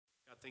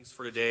Thanks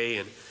for today,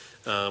 and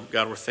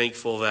God, we're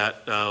thankful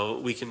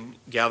that we can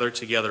gather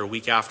together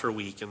week after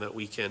week, and that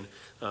we can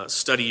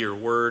study your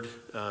word,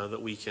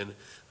 that we can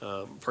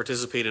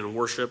participate in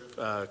worship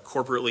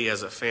corporately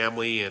as a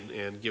family,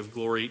 and give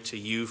glory to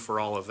you for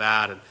all of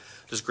that. And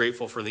just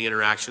grateful for the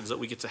interactions that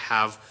we get to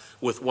have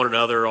with one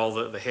another, all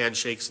the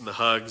handshakes and the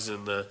hugs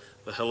and the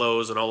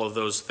hellos and all of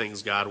those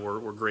things. God,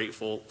 we're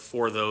grateful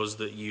for those,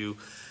 that you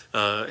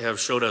have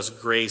shown us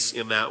grace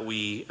in that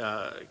we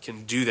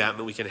can do that, and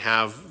that we can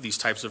have these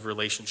types of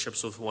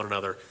relationships with one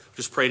another.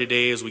 Just pray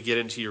today as we get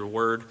into your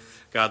word,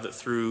 God, that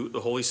through the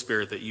Holy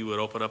Spirit that you would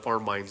open up our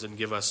minds and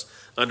give us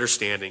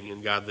understanding,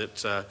 and God,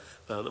 that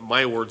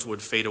my words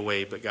would fade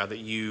away, but God, that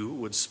you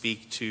would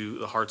speak to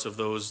the hearts of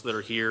those that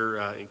are here,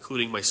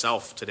 including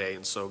myself today.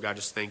 And so, God,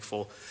 just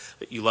thankful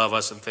that you love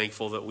us, and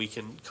thankful that we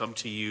can come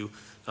to you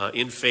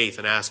in faith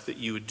and ask that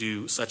you would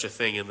do such a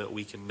thing, and that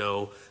we can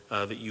know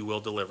that you will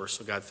deliver.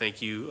 So God,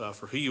 thank you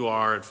for who you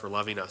are and for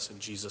loving us. In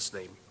Jesus'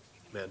 name,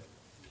 amen.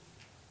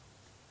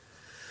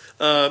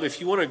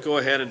 If you want to go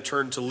ahead and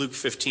turn to Luke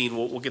 15,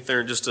 we'll get there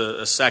in just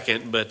a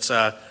second. But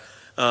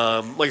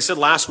like I said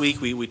last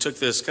week, we took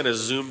this kind of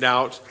zoomed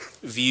out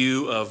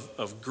view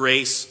of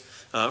grace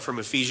from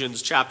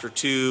Ephesians chapter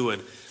 2,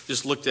 and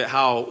just looked at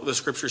how the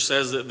scripture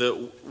says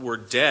that we're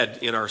dead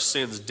in our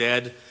sins,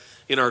 dead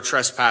in our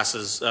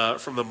trespasses,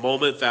 from the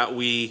moment that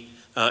we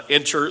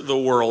enter the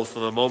world,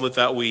 from the moment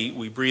that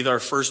we breathe our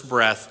first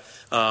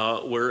breath.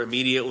 We're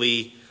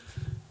immediately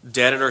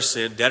dead in our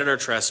sin, dead in our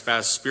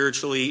trespass,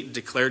 spiritually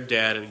declared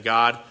dead. And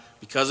God,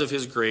 because of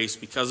his grace,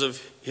 because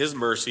of his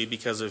mercy,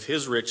 because of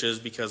his riches,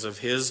 because of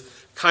his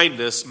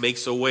kindness,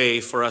 makes a way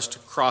for us to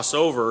cross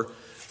over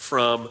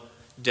from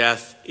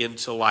death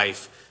into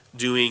life,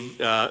 doing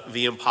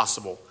the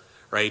impossible,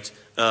 right?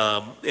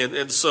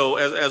 And so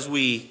as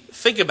we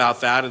think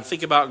about that and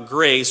think about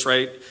grace,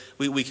 right,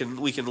 we can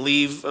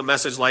leave a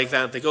message like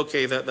that and think,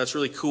 okay, that's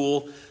really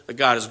cool, that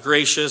God is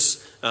gracious,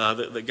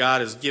 that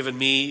God has given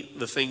me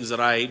the things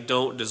that I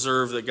don't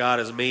deserve, that God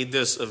has made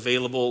this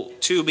available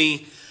to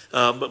me.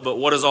 But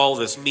what does all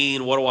this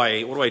mean? What do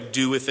I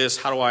do with this?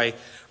 How do I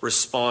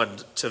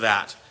respond to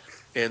that?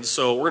 And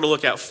so we're going to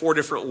look at 4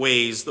 different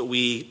ways that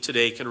we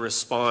today can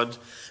respond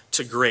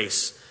to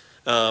grace.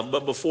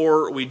 But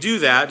before we do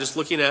that, just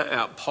looking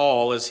at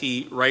Paul as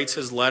he writes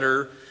his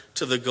letter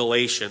to the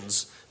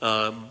Galatians,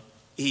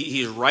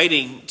 he's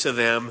writing to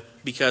them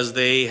because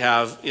they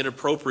have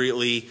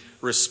inappropriately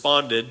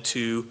responded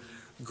to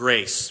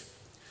grace.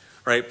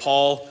 Right?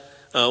 Paul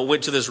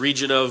went to this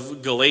region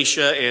of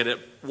Galatia, and it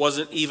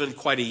wasn't even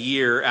quite a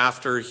year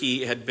after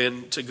he had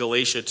been to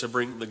Galatia to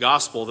bring the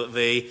gospel that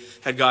they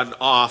had gotten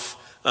off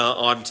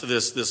onto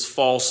this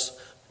false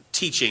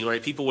teaching.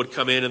 Right? People would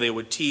come in and they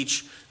would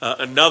teach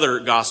another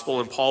gospel,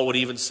 and Paul would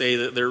even say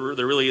that there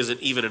really isn't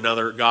even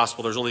another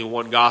gospel. There's only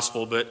one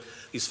gospel, but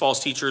these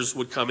false teachers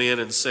would come in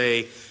and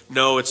say,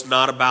 no, it's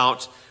not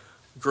about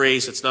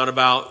grace, it's not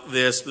about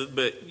this,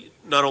 but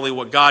not only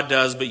what God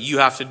does, but you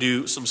have to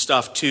do some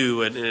stuff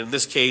too. And in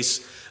this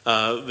case,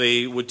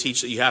 they would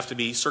teach that you have to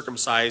be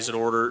circumcised in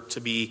order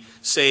to be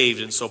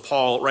saved. And so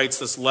Paul writes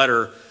this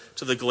letter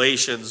to the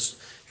Galatians,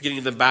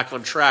 getting them back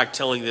on track,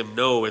 telling them,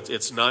 no,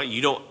 it's not,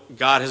 you don't,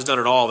 God has done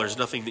it all. There's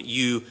nothing that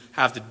you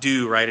have to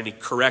do, right? And he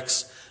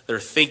corrects their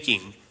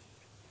thinking.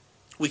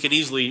 We can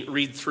easily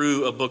read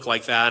through a book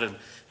like that and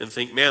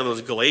think, man,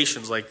 those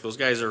Galatians, like, those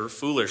guys are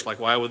foolish. Like,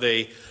 why would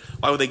they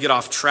get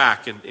off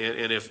track? And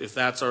if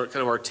that's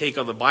our take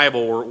on the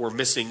Bible, we're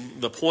missing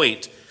the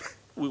point.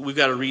 We've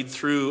got to read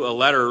through a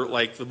letter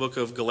like the book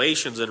of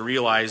Galatians and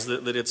realize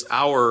that it's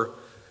our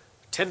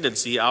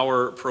tendency,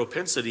 our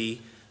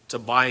propensity to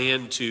buy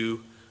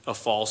into a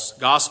false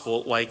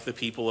gospel like the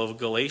people of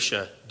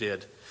Galatia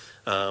did.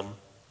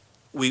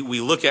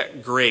 We look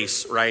at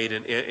grace, right,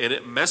 and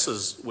it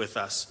messes with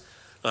us.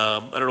 I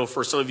don't know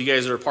for some of you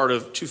guys that are part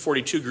of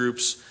 242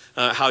 groups,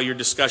 how your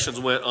discussions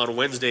went on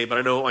Wednesday, but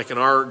I know like in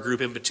our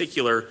group in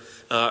particular,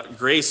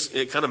 grace,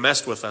 it kind of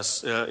messed with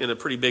us in a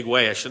pretty big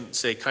way. I shouldn't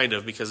say kind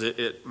of, because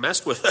it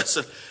messed with us.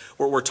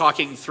 We're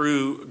talking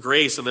through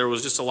grace, and there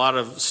was just a lot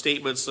of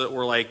statements that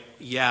were like,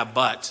 yeah,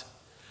 but,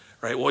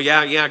 right? Well,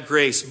 yeah,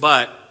 grace,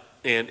 but,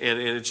 and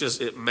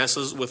it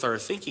messes with our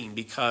thinking,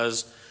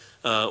 because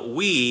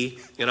we,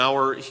 in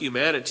our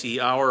humanity,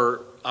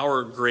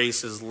 our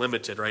grace is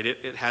limited, right?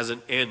 It has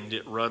an end.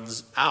 It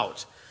runs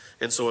out.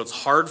 And so it's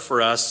hard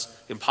for us,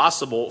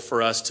 impossible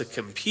for us to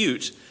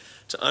compute,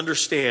 to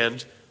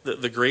understand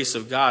the grace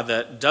of God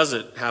that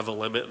doesn't have a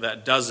limit,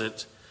 that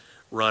doesn't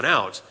run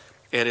out.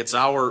 And it's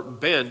our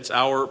bent,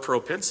 our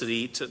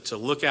propensity to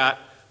look at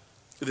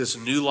this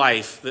new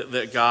life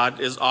that God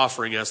is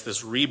offering us,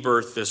 this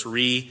rebirth, this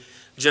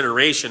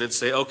regeneration, and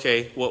say,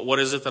 okay, what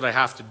is it that I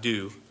have to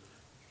do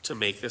to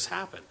make this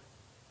happen?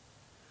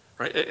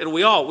 Right? And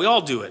we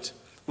all do it.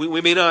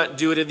 We may not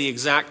do it in the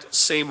exact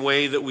same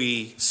way that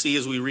we see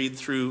as we read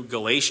through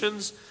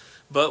Galatians,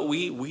 but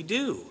we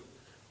do.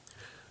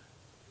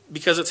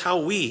 Because it's how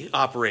we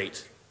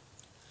operate.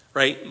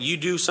 Right? You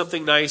do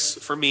something nice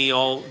for me,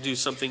 I'll do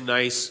something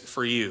nice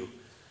for you.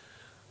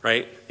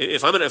 right?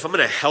 If I'm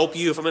gonna help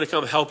you, if I'm gonna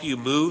come help you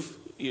move,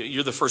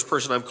 you're the first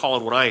person I'm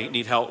calling when I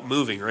need help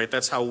moving, right?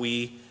 That's how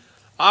we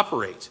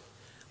operate.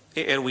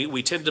 And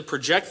we tend to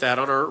project that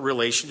on our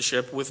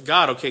relationship with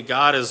God. Okay,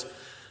 God has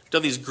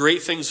done these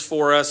great things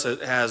for us,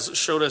 has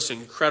shown us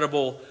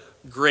incredible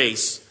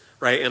grace,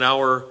 right? And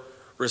our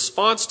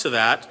response to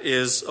that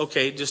is,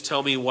 okay, just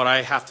tell me what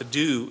I have to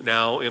do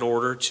now in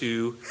order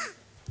to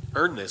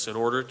earn this, in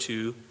order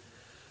to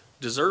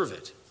deserve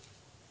it.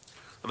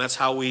 And that's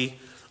how we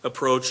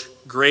approach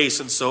grace.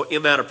 And so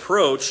in that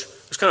approach,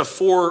 there's kind of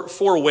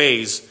four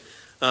ways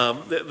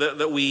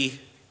that we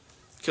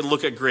can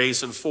look at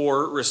grace, and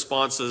four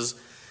responses.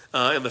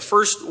 And the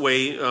first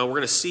way we're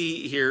going to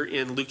see here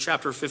in Luke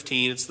chapter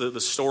 15, it's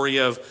the story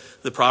of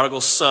the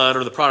prodigal son,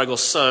 or the prodigal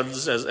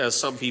sons, as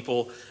some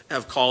people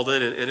have called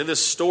it. And in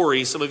this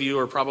story, some of you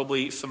are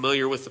probably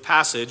familiar with the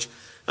passage.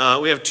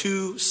 We have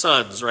two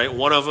sons, right?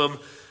 One of them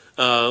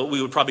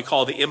we would probably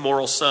call the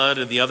immoral son,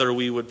 and the other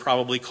we would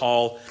probably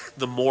call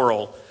the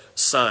moral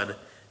son.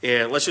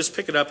 And let's just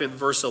pick it up in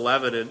verse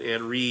 11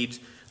 and read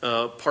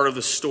part of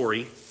the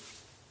story.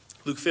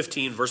 Luke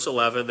 15, verse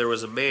 11, there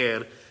was a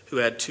man who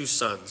had two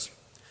sons.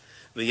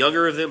 The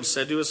younger of them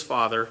said to his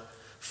father,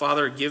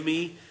 "Father, give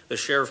me the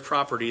share of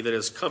property that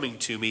is coming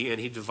to me,"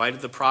 and he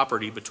divided the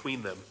property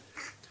between them.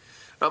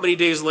 Not many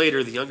days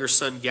later, the younger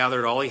son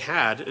gathered all he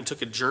had and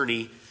took a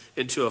journey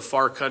into a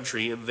far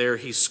country, and there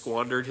he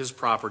squandered his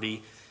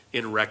property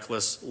in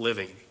reckless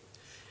living.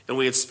 And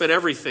when he had spent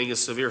everything, a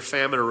severe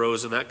famine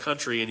arose in that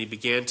country, and he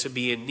began to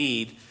be in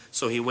need.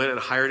 So he went and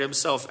hired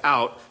himself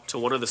out to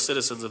one of the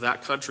citizens of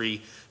that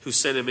country, who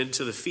sent him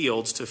into the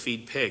fields to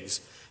feed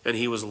pigs. And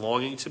he was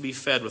longing to be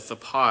fed with the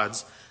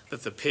pods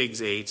that the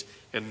pigs ate,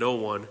 and no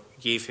one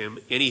gave him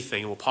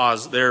anything. We'll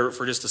pause there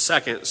for just a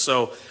second.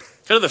 So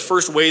kind of the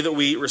first way that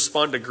we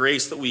respond to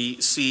grace that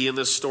we see in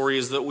this story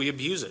is that we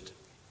abuse it.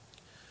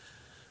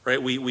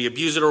 Right? We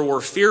abuse it, or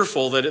we're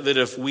fearful that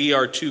if we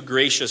are too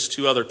gracious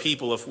to other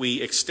people, if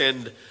we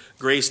extend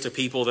grace to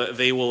people, that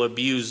they will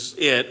abuse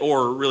it,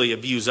 or really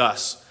abuse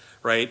us,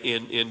 right,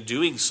 in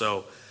doing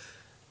so.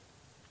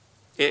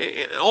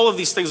 And all of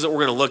these things that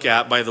we're going to look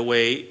at, by the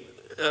way,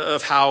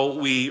 of how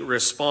we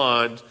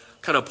respond,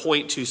 kind of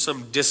point to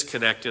some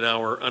disconnect in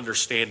our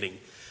understanding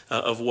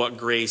of what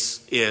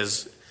grace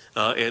is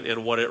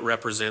and what it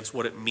represents,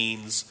 what it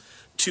means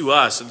to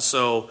us. And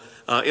so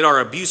in our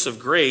abuse of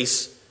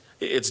grace,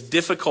 it's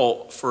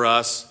difficult for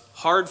us,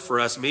 hard for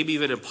us, maybe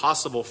even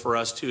impossible for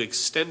us to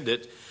extend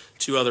it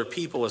to other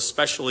people,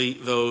 especially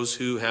those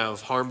who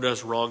have harmed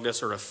us, wronged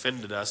us, or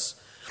offended us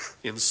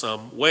in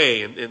some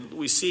way. And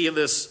we see in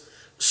this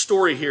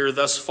story here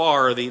thus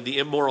far, the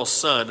immoral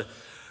son,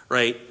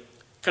 right,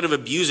 kind of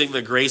abusing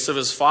the grace of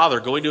his father,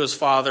 going to his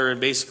father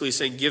and basically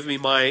saying, "Give me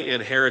my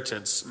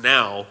inheritance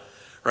now,"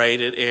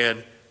 right?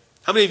 And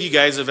how many of you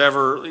guys have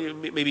ever,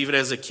 maybe even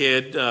as a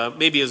kid,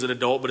 maybe as an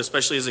adult, but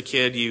especially as a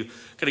kid, you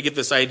kind of get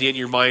this idea in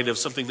your mind of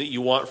something that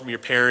you want from your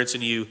parents,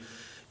 and you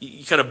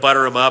kind of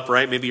butter them up,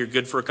 right? Maybe you're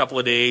good for a couple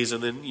of days,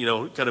 and then,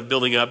 kind of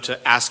building up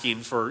to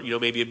asking for,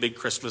 maybe a big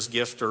Christmas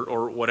gift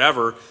or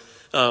whatever.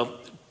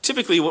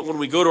 Typically, when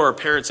we go to our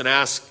parents and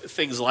ask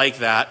things like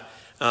that,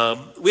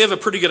 we have a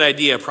pretty good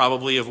idea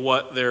probably of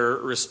what their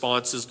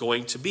response is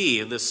going to be.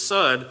 And this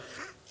son,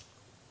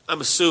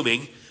 I'm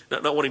assuming,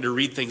 not wanting to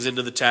read things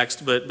into the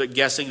text, but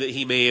guessing that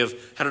he may have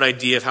had an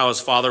idea of how his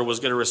father was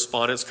going to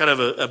respond. It's kind of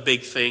a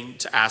big thing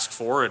to ask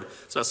for, and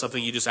it's not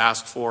something you just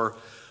ask for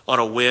on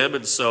a whim.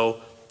 And so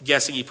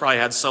guessing he probably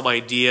had some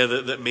idea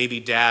that maybe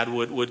dad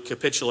would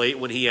capitulate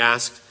when he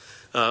asked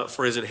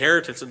for his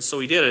inheritance. And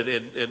so he did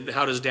it. And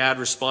how does dad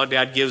respond?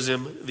 Dad gives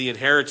him the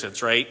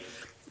inheritance, right?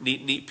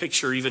 Neat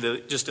picture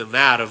even just in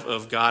that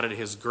of God and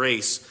his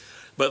grace.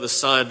 But the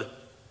son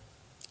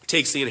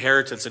takes the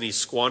inheritance and he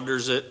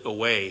squanders it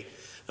away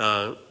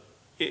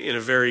in a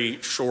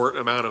very short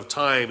amount of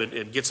time,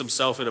 and gets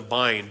himself in a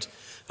bind,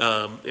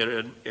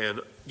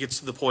 and gets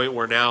to the point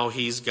where now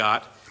he's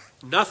got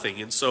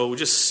nothing. And so we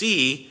just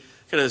see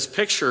kind of this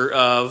picture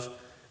of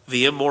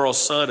the immoral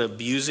son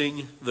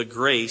abusing the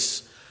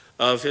grace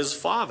of his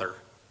father,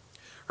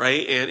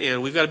 right?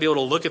 And we've got to be able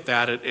to look at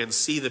that and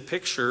see the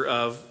picture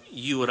of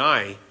you and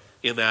I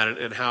in that,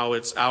 and how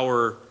it's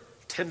our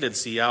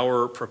tendency,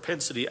 our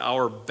propensity,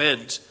 our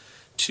bent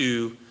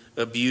to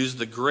abuse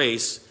the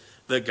grace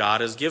that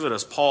God has given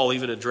us. Paul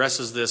even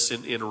addresses this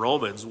in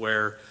Romans,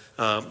 where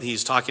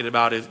he's talking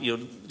about, if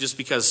just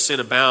because sin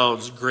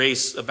abounds,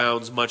 grace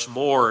abounds much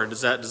more. And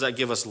does that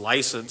give us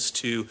license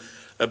to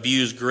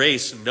abuse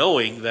grace,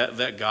 knowing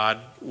that God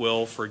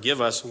will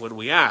forgive us when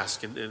we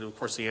ask? And of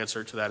course, the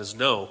answer to that is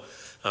no.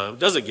 It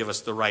doesn't give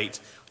us the right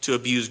to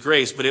abuse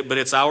grace, but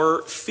it's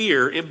our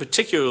fear, in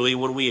particularly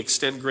when we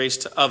extend grace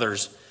to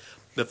others,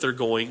 that they're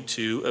going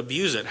to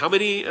abuse it. How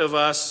many of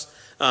us?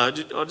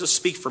 I'll just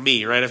speak for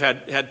me, right? I've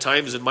had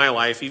times in my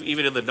life,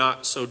 even in the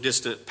not so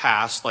distant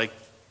past, like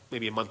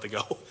maybe a month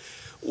ago,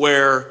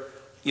 where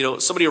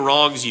somebody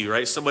wrongs you,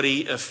 right?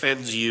 Somebody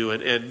offends you,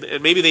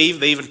 and maybe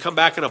they even come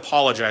back and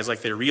apologize,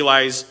 like they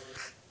realize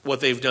what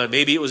they've done.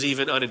 Maybe it was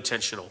even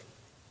unintentional.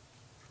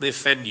 They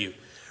offend you,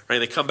 right?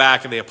 They come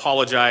back and they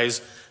apologize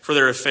for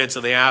their offense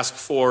and they ask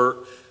for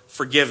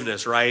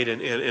forgiveness, right?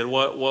 And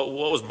what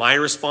was my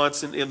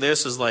response in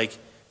this is like,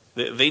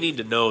 they need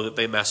to know that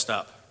they messed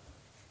up,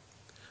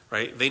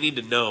 right? They need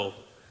to know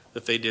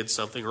that they did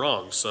something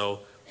wrong.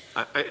 So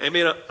I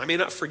may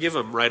not forgive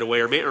them right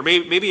away, or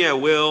maybe I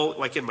will,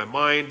 like in my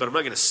mind, but I'm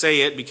not going to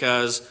say it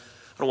because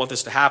I don't want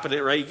this to happen,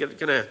 right? You're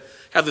going to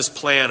have this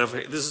plan of,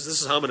 this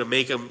is how I'm going to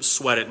make them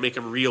sweat it, make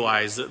them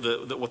realize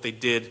that what they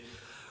did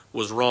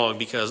was wrong,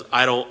 because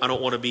I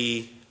don't want to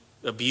be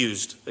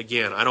abused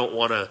again. I don't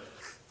want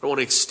to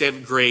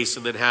extend grace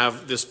and then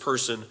have this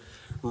person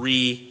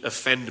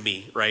re-offend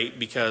me, right?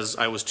 Because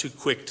I was too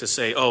quick to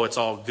say, oh, it's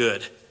all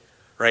good,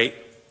 right?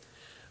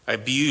 I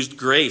abused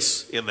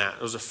grace in that.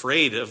 I was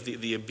afraid of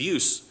the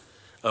abuse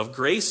of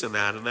grace in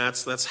that, and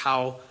that's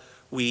how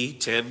we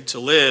tend to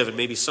live. And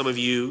maybe some of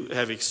you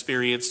have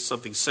experienced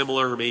something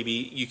similar. Maybe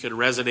you can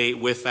resonate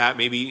with that.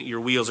 Maybe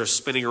your wheels are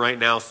spinning right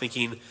now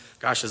thinking,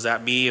 gosh, is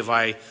that me? Have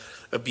I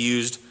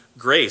abused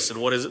grace? And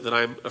what is it that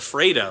I'm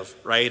afraid of,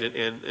 right?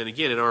 And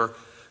again, in our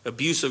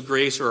abuse of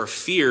grace or our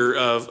fear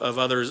of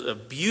others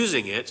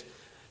abusing it,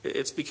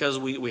 it's because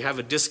we have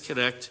a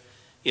disconnect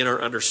in our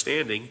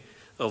understanding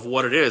of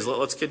what it is.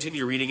 Let's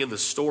continue reading in the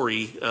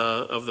story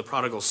of the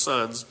prodigal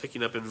sons,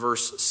 picking up in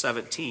verse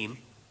 17.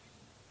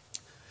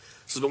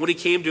 It says, but when he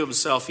came to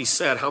himself, he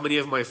said, how many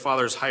of my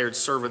father's hired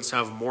servants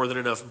have more than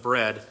enough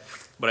bread,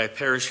 but I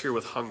perish here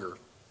with hunger?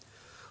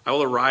 I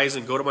will arise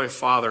and go to my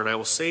father, and I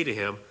will say to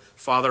him,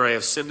 Father, I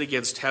have sinned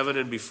against heaven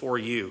and before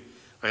you.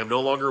 I am no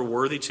longer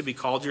worthy to be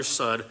called your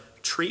son.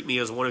 Treat me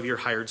as one of your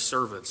hired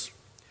servants.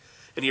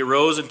 And he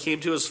arose and came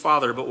to his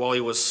father, but while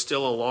he was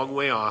still a long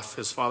way off,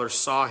 his father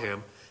saw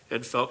him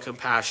and felt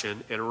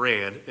compassion and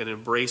ran and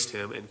embraced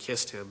him and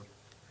kissed him.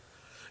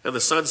 And the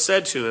son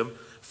said to him,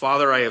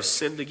 Father, I have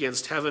sinned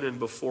against heaven and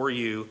before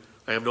you.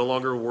 I am no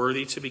longer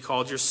worthy to be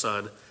called your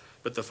son.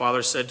 But the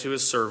father said to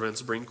his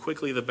servants, bring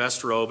quickly the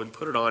best robe and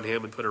put it on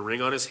him, and put a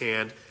ring on his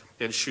hand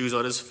and shoes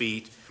on his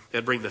feet,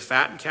 and bring the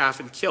fattened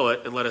calf and kill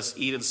it, and let us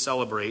eat and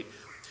celebrate.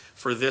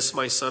 For this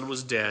my son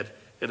was dead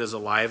and is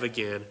alive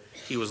again.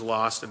 He was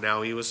lost and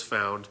now he was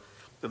found.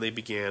 And they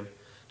began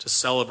to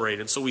celebrate.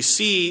 And so we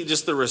see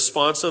just the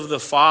response of the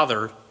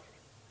father,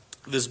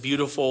 this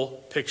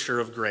beautiful picture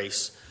of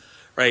grace,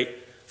 right?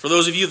 For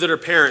those of you that are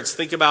parents,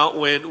 think about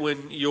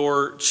when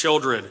your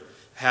children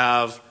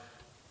have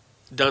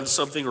done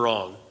something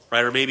wrong,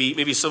 right? Or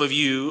maybe some of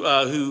you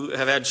who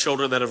have had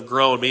children that have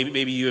grown,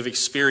 maybe you have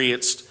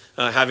experienced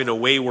having a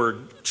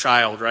wayward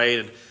child, right?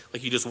 And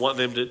like you just want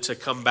them to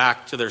come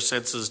back to their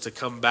senses, to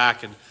come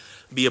back and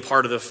be a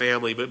part of the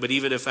family. But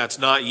even if that's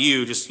not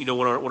you, just when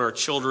our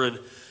children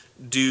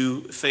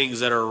do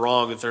things that are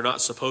wrong, that they're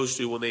not supposed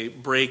to, when they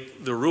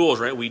break the rules,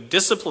 right? We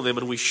discipline them,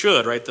 and we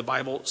should, right? The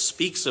Bible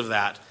speaks of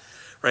that,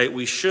 right?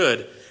 We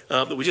should.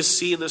 But we just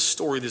see in this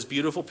story this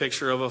beautiful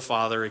picture of a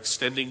father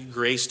extending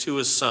grace to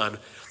his son,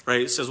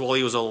 right? It says, while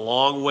he was a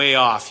long way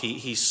off,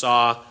 he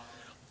saw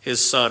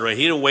his son, right?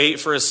 He didn't wait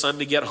for his son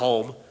to get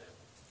home,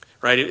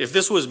 right? If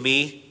this was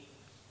me,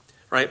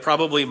 right,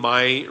 probably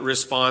my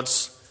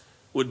response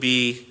would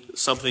be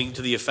something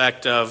to the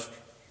effect of,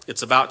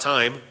 it's about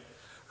time,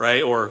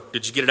 right? Or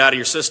did you get it out of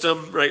your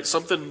system, right?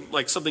 Something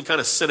kind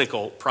of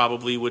cynical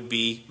probably would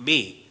be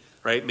me,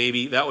 right?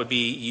 Maybe that would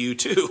be you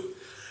too,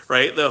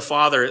 right? The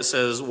father, it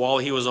says, while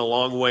he was a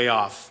long way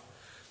off,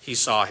 he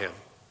saw him,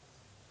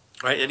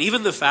 right? And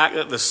even the fact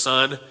that the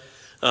son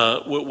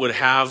would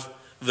have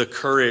the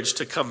courage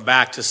to come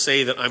back, to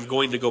say that I'm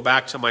going to go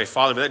back to my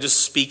father, I mean, that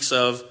just speaks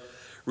of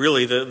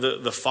really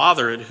the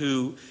father and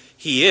who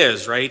he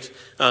is, right?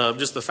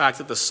 Just the fact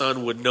that the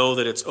son would know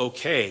that it's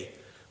okay,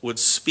 would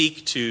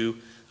speak to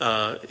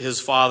his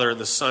father, and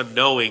the son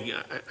knowing,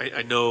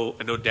 I know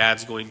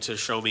dad's going to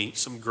show me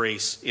some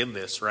grace in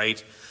this,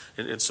 right?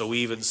 And so we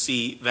even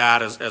see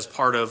that as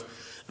part of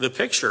the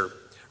picture,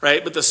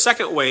 right? But the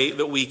second way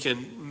that we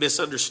can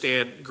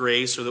misunderstand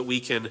grace, or that we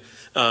can, in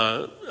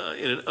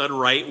an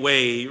unright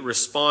way,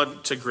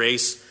 respond to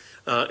grace,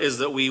 is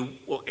that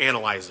we will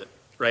analyze it,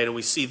 right? And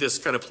we see this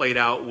kind of played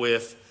out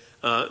with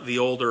the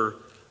older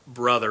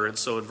brother. And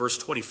so in verse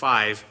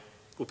 25,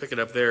 we'll pick it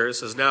up there. It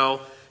says,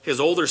 now his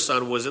older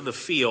son was in the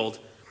field,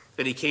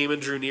 and he came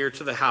and drew near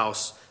to the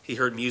house. He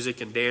heard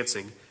music and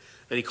dancing.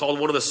 And he called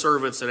one of the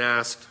servants and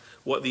asked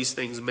what these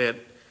things meant.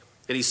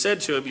 And he said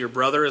to him, your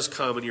brother has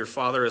come, and your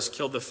father has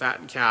killed the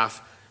fattened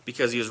calf,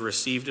 because he has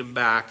received him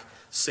back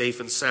safe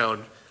and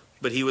sound.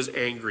 But he was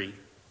angry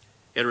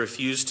and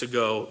refused to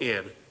go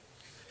in.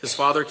 His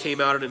father came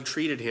out and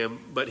entreated him,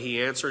 but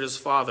he answered his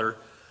father,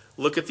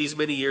 look, at these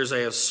many years I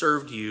have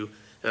served you,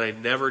 and I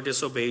never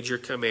disobeyed your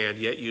command,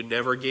 yet you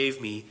never gave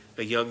me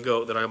a young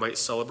goat that I might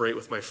celebrate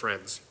with my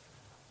friends.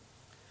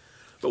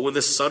 But when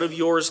this son of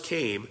yours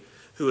came,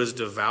 who has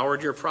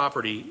devoured your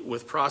property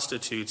with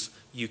prostitutes,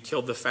 you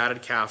killed the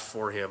fatted calf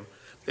for him.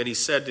 And he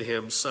said to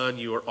him, son,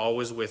 you are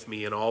always with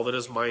me, and all that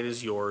is mine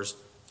is yours.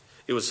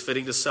 It was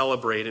fitting to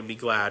celebrate and be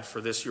glad, for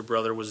this your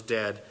brother was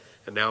dead,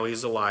 and now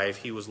he's alive.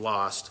 He was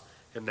lost,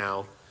 and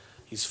now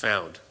he's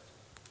found.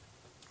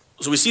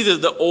 So we see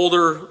the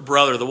older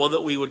brother, the one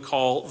that we would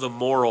call the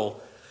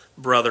moral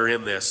brother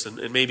in this.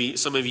 And maybe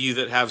some of you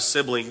that have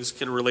siblings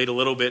can relate a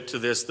little bit to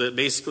this, that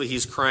basically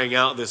he's crying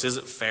out, this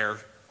isn't fair.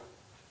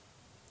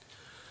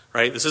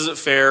 Right? This isn't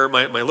fair.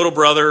 My little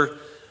brother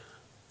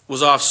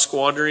was off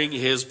squandering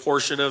his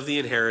portion of the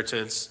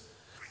inheritance.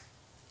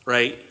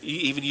 Right? He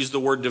even used the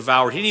word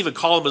devoured. He didn't even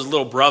call him his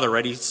little brother,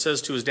 right? He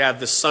says to his dad,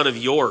 this son of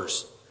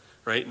yours.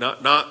 Right?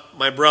 Not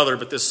my brother,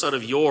 but this son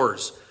of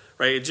yours.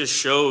 Right? It just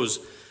shows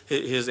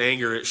his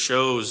anger. It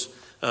shows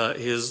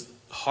his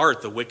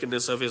heart, the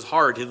wickedness of his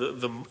heart.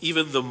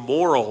 Even the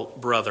moral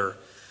brother,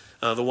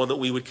 the one that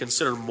we would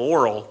consider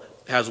moral,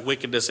 has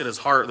wickedness in his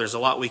heart. There's a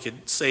lot we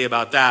could say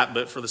about that,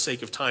 but for the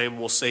sake of time,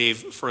 we'll save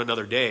for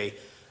another day.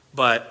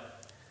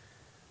 But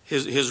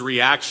his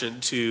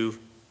reaction to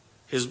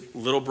his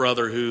little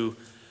brother who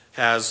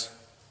has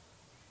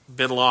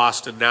been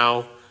lost and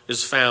now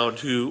is found,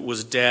 who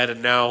was dead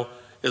and now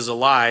is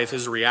alive,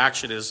 his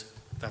reaction is,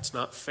 that's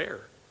not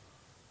fair.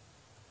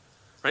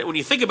 Right? When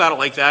you think about it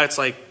like that, it's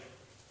like,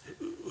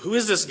 who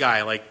is this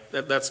guy? Like,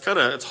 that's kind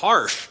of, it's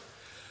harsh.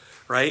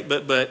 Right?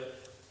 But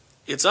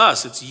it's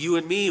us. It's you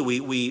and me.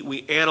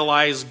 We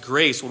analyze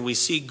grace when we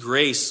see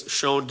grace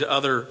shown to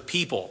other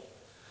people.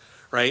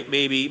 Right?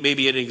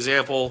 Maybe an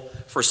example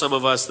for some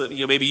of us that,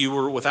 maybe you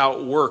were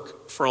without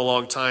work for a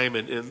long time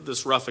in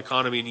this rough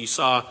economy, and you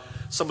saw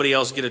somebody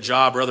else get a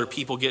job or other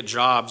people get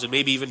jobs, and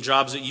maybe even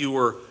jobs that you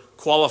were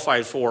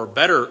qualified for,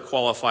 better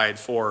qualified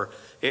for,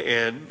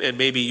 and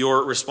maybe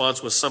your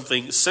response was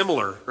something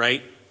similar,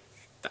 right?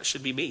 That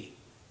should be me.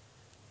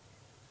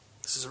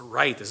 This isn't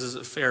right. This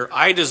isn't fair.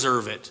 I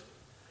deserve it.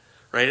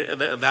 Right?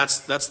 And that's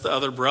the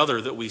other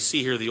brother that we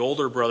see here, the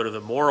older brother,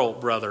 the moral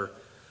brother,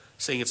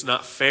 saying it's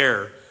not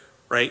fair.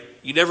 Right?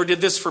 You never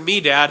did this for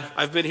me, Dad.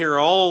 I've been here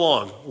all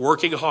along,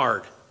 working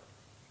hard.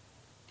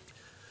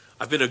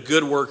 I've been a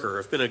good worker.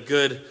 I've been a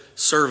good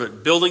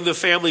servant, building the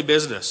family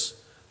business,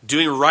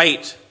 doing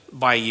right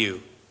by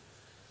you.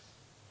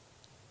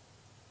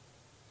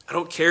 I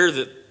don't care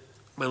that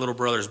my little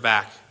brother's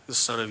back, the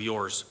son of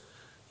yours.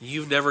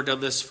 You've never done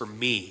this for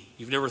me.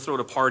 You've never thrown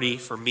a party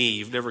for me.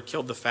 You've never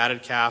killed the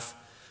fatted calf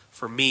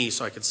for me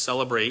so I could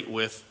celebrate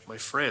with my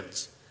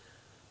friends.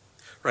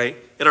 Right?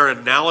 In our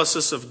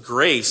analysis of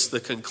grace,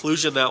 the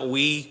conclusion that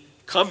we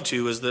come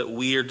to is that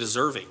we are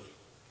deserving,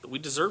 that we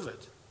deserve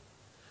it.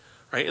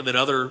 Right? And that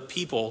other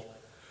people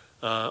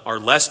are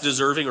less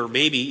deserving or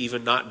maybe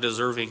even not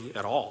deserving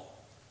at all.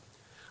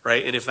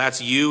 Right? And if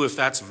that's you, if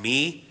that's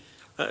me,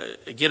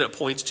 again, it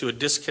points to a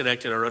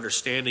disconnect in our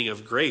understanding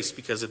of grace,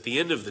 because at the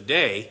end of the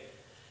day,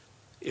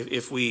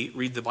 if we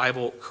read the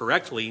Bible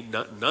correctly,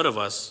 none of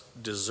us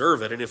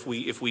deserve it. And if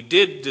we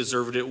did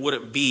deserve it, it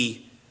wouldn't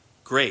be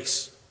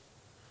grace.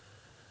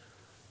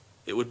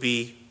 It would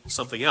be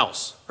something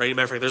else, right? As a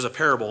matter of fact, there's a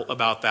parable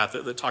about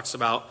that talks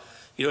about,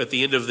 at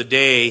the end of the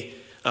day,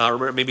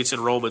 or maybe it's in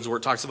Romans, where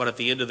it talks about at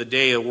the end of the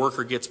day, a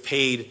worker gets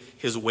paid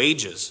his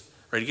wages,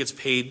 right? He gets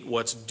paid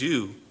what's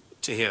due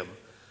to him,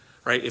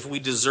 right? If we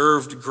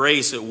deserved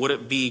grace, it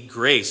wouldn't be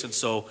grace. And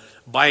so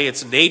by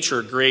its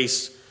nature,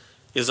 grace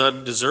is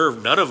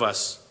undeserved. None of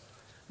us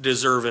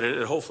deserve it.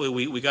 And hopefully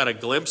we got a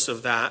glimpse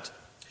of that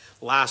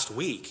last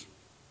week.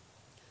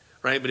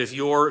 Right? But if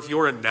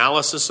your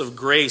analysis of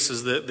grace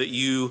is that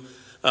you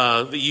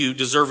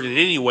deserve it in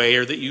any way,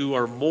 or that you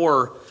are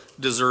more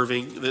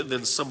deserving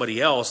than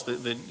somebody else,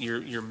 then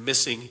you're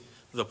missing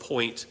the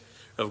point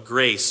of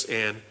grace.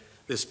 And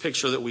this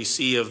picture that we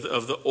see of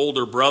the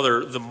older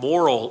brother, the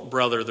moral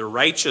brother, the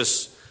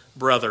righteous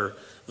brother,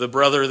 the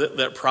brother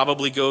that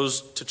probably goes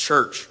to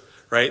church,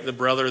 right? The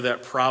brother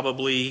that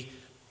probably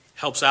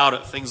helps out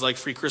at things like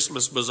free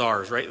Christmas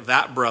bazaars, right?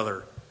 That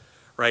brother,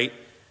 right?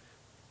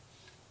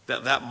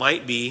 That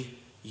might be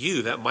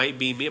you. That might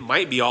be me. It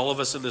might be all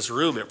of us in this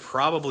room. It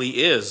probably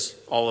is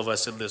all of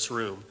us in this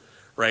room,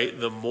 right?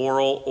 The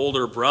moral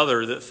older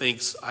brother that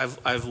thinks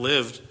I've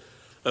lived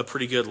a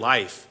pretty good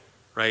life,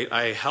 right?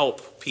 I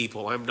help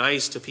people. I'm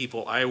nice to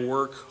people. I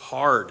work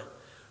hard,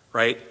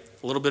 right?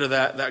 A little bit of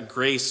that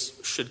grace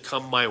should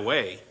come my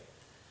way,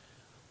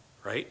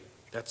 right?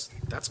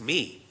 That's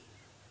me,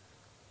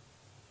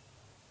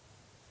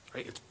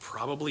 right? It's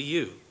probably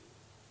you.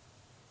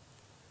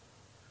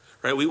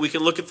 Right? We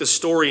can look at the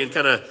story and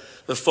kind of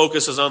the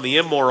focus is on the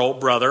immoral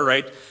brother,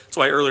 right? That's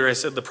why earlier I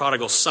said the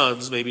prodigal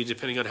sons, maybe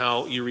depending on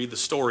how you read the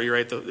story,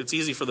 right? It's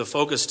easy for the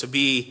focus to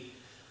be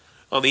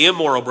on the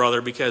immoral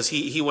brother because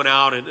he went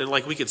out and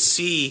like we could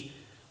see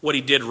what he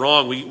did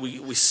wrong.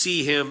 We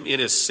see him in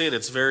his sin.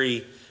 It's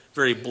very,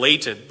 very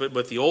blatant.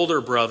 But the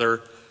older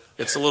brother,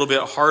 it's a little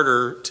bit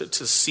harder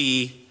to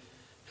see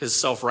his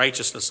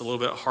self-righteousness, a little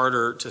bit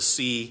harder to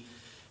see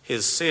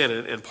his sin,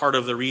 and part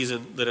of the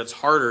reason that it's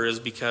harder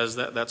is because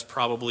that's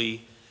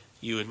probably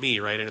you and me,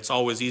 right? And it's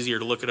always easier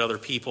to look at other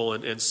people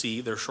and see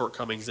their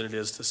shortcomings than it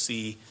is to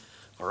see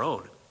our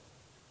own.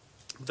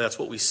 That's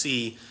what we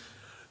see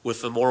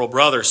with the moral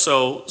brother.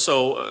 So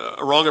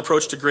a wrong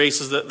approach to grace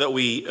is that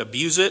we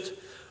abuse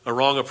it. A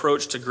wrong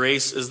approach to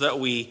grace is that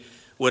we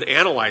would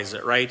analyze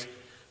it, right?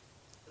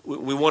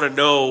 We want to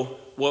know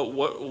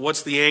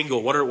what's the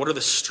angle? What are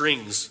the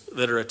strings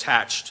that are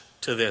attached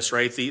to this,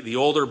 right? The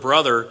older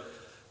brother,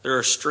 there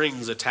are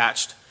strings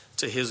attached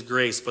to his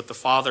grace, but the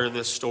father in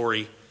this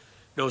story,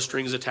 no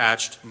strings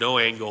attached, no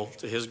angle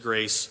to his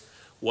grace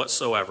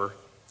whatsoever,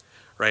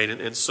 right?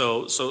 And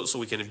so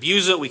we can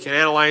abuse it, we can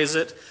analyze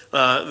it.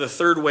 The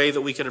third way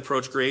that we can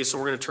approach grace,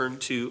 and we're going to turn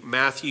to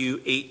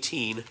Matthew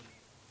 18,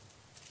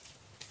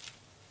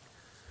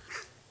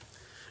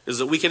 is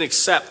that we can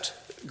accept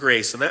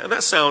grace. And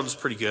that sounds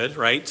pretty good,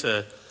 right?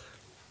 To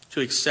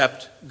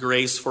accept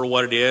grace for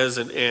what it is.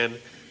 And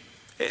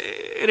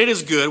it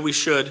is good. We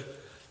should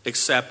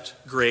accept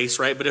grace,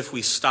 right? But if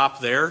we stop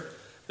there,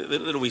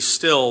 then we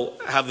still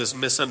have this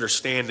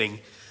misunderstanding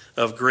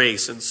of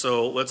grace. And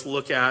so let's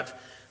look at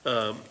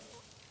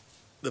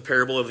the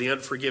parable of the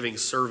unforgiving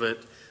servant,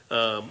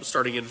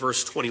 starting in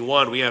verse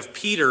 21. We have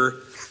Peter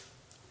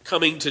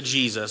coming to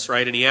Jesus,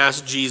 right? And he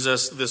asked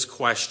Jesus this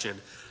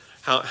question: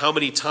 How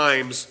many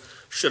times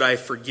should I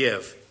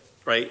forgive,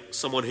 right,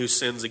 someone who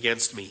sins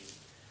against me?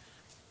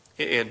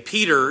 And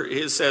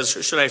Peter says,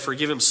 should I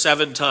forgive him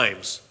 7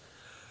 times?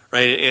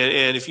 Right?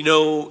 And if you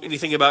know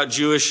anything about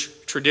Jewish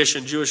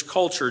tradition, Jewish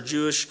culture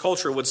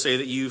would say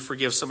that you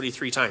forgive somebody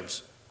 3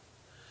 times.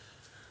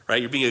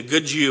 Right? You're being a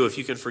good Jew if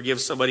you can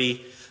forgive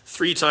somebody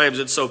 3 times.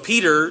 And so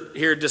Peter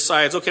here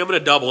decides, okay, I'm going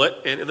to double it,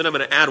 and then I'm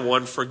going to add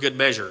 1 for good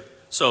measure.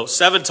 So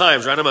 7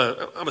 times, right?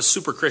 I'm a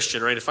super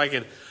Christian, right? If I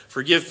can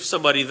forgive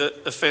somebody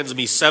that offends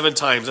me 7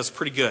 times, that's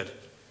pretty good.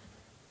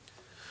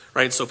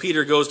 Right? So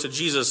Peter goes to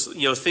Jesus,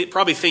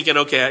 probably thinking,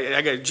 okay,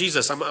 I got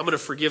Jesus, I'm going to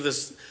forgive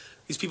these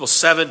people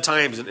 7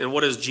 times. And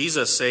what does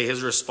Jesus say?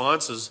 His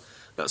response is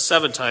not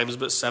 7 times,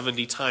 but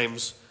 70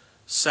 times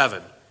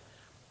 7.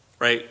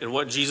 Right? And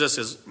what Jesus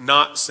is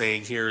not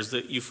saying here is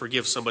that you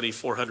forgive somebody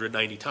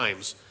 490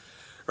 times.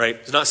 Right?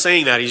 He's not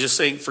saying that. He's just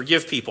saying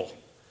forgive people.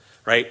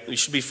 Right? You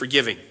should be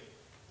forgiving.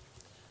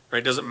 Right?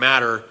 It doesn't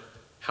matter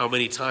how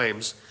many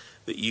times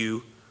that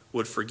you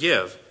would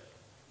forgive.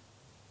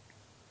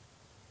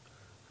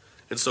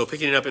 And so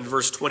picking it up in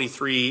verse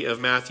 23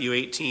 of Matthew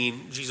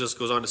 18, Jesus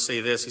goes on to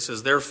say this. He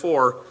says,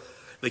 therefore,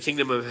 the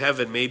kingdom of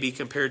heaven may be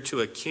compared to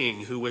a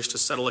king who wished to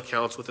settle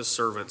accounts with his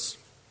servants.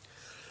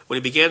 When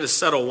he began to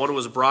settle, one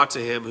was brought to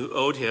him who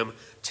owed him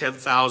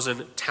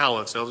 10,000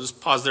 talents. Now, I'll just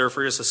pause there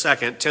for just a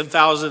second.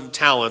 10,000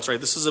 talents,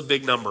 right? This is a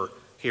big number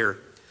here.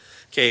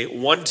 Okay,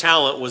 1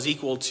 talent was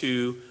equal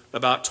to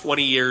about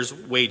 20 years'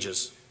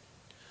 wages,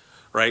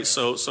 right?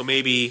 So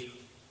maybe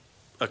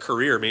a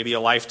career, maybe a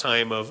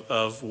lifetime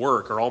of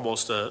work, or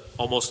almost a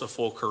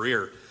full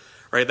career,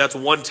 right? That's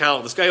 1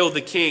 talent. This guy owed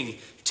the king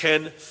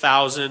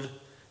 10,000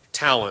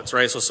 talents,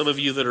 right? So some of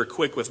you that are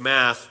quick with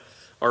math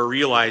are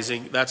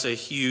realizing that's a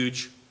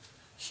huge,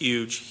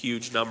 huge,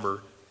 huge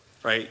number,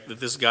 right?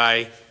 That this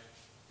guy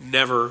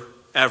never,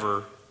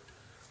 ever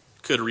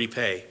could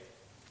repay.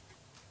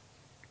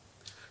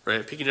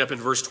 Right? Picking it up in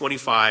verse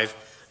 25,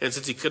 and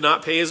since he could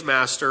not pay his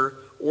master,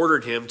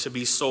 ordered him to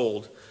be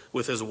sold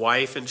with his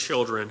wife and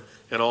children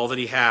and all that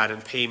he had,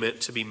 and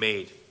payment to be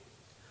made.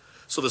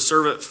 So the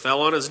servant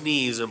fell on his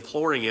knees,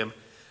 imploring him,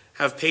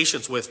 have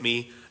patience with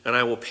me, and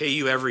I will pay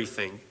you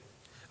everything.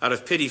 Out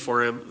of pity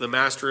for him, the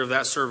master of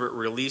that servant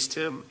released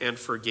him and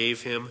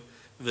forgave him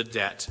the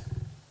debt.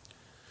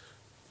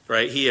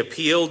 Right? He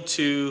appealed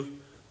to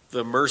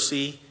the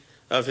mercy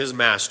of his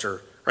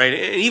master. Right?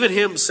 And even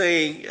him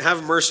saying,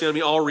 have mercy on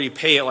me, I'll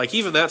repay it. Like,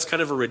 even that's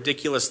kind of a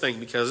ridiculous thing,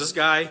 because this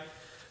guy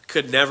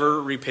could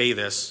never repay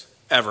this,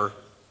 ever.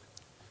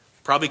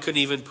 Probably couldn't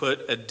even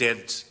put a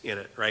dent in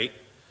it, right?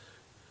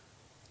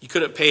 You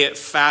couldn't pay it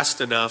fast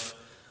enough.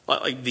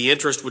 Like, the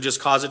interest would just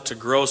cause it to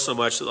grow so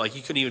much that, like,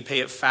 you couldn't even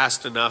pay it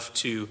fast enough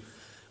to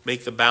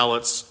make the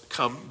balance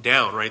come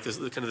down, right? This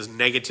kind of this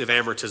negative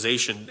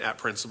amortization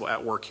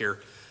at work here.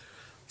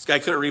 This guy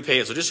couldn't repay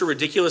it. So just a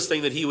ridiculous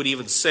thing that he would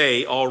even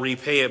say, I'll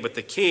repay it. But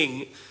the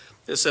king,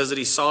 it says that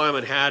he saw him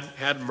and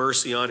had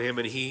mercy on him,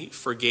 and he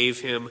forgave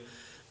him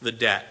the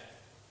debt.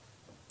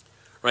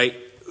 Right?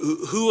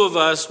 Who of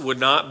us would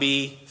not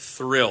be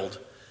thrilled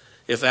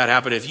if that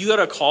happened? If you got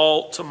a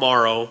call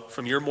tomorrow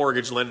from your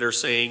mortgage lender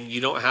saying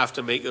you don't have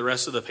to make the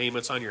rest of the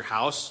payments on your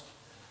house,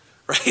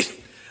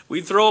 right?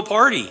 We'd throw a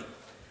party,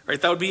 right?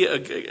 That would be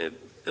and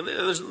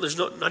there's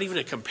not even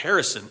a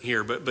comparison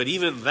here, but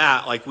even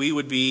that, like, we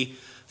would be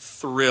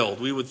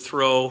thrilled. We would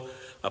throw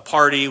a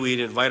party. We'd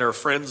invite our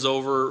friends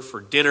over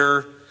for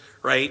dinner,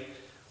 right?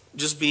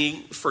 Just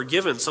being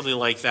forgiven, something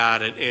like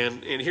that.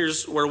 And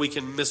here's where we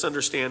can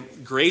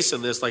misunderstand grace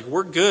in this. Like,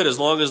 we're good as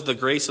long as the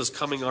grace is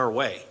coming our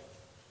way.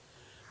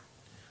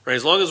 Right?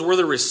 As long as we're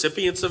the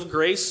recipients of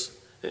grace,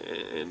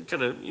 and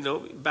kind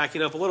of,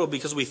 backing up a little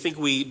because we think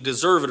we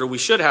deserve it or we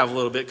should have a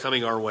little bit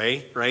coming our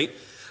way, right?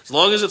 As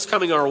long as it's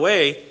coming our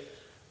way,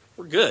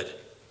 we're good.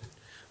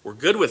 We're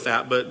good with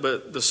that. But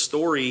the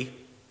story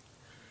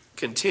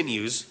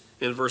continues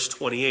in verse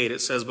 28.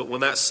 It says, but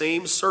when that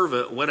same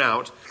servant went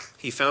out,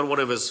 he found one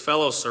of his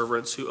fellow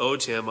servants who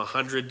owed him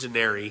 100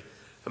 denarii.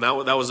 And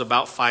that was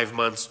about 5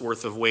 months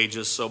worth of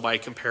wages. So by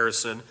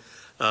comparison,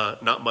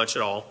 not much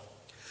at all.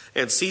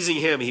 And seizing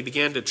him, he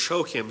began to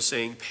choke him,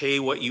 saying, "Pay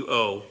what you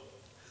owe."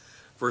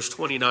 Verse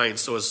 29,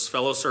 so his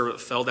fellow servant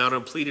fell down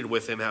and pleaded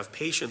with him, "Have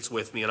patience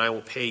with me, and I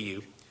will pay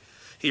you."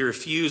 He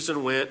refused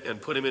and went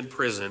and put him in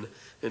prison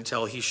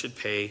until he should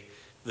pay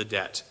the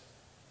debt.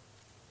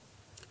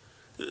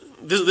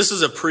 This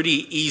is a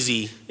pretty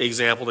easy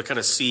example to kind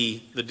of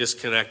see the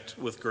disconnect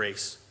with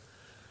grace.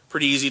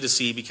 Pretty easy to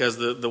see because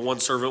the one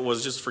servant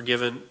was just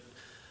forgiven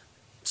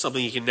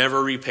something he can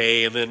never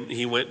repay, and then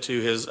he went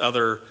to this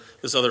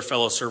other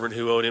fellow servant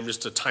who owed him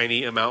just a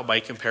tiny amount by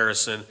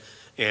comparison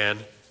and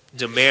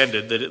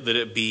demanded that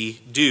it be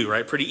due,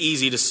 right? Pretty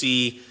easy to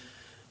see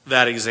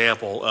that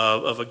example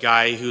of a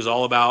guy who's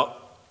all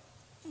about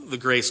the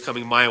grace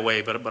coming my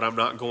way, but I'm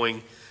not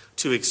going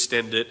to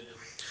extend it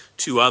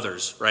to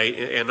others, right?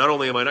 And not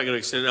only am I not going to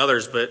extend it to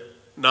others, but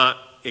not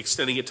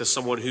extending it to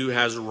someone who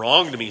has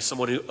wronged me,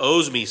 someone who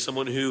owes me,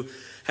 someone who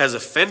has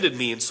offended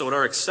me. And so in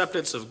our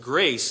acceptance of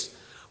grace,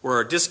 where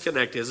our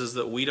disconnect is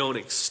that we don't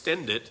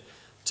extend it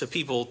to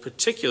people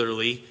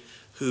particularly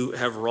who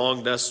have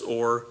wronged us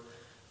or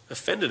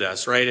offended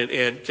us, right?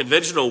 And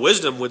conventional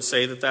wisdom would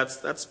say that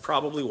that's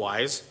probably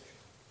wise.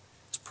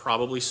 It's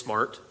probably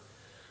smart,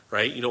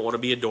 right? You don't want to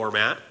be a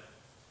doormat,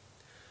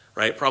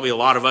 right? Probably a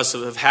lot of us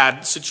have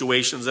had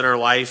situations in our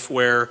life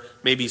where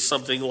maybe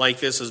something like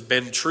this has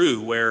been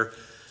true, where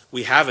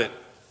we haven't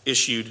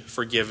issued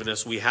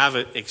forgiveness, we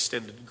haven't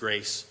extended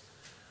grace,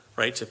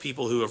 right, to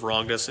people who have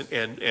wronged us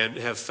and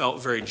have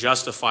felt very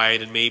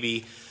justified and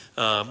maybe,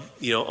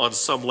 on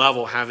some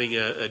level having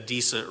a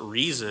decent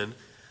reason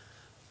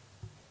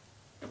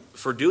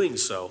for doing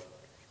so.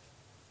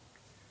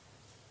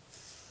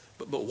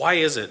 But why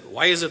is it?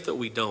 Why is it that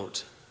we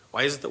don't?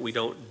 Why is it that we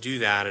don't do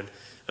that? And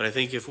I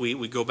think if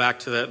we go back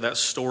to that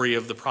story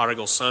of the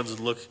prodigal sons and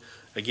look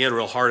again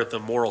real hard at the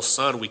moral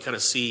son, we kind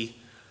of see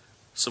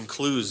some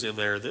clues in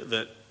there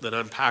that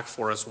unpack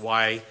for us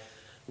why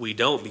we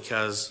don't.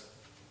 Because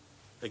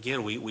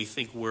again, we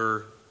think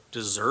we're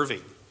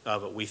deserving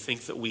of it. We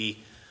think that we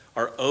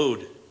are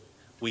owed.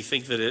 We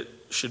think that it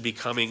should be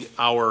coming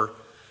our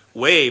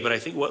way. But I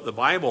think what the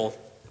Bible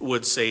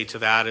would say to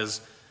that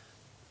is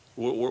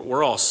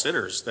we're all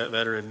sinners that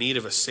are in need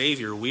of a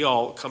Savior. We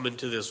all come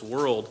into this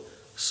world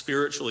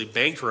spiritually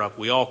bankrupt.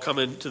 We all come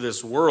into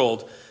this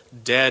world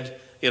dead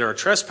in our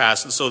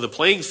trespass. And so the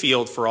playing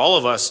field for all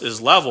of us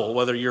is level,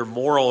 whether you're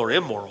moral or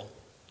immoral.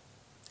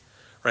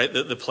 Right?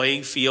 The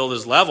playing field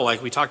is level,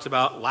 like we talked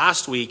about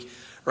last week.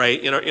 Right?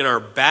 In our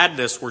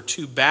badness, we're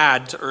too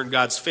bad to earn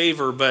God's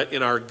favor, but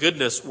in our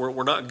goodness,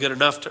 we're not good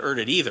enough to earn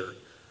it either.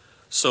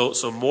 So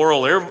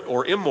moral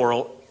or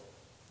immoral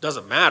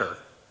doesn't matter.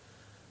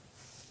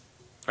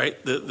 Right?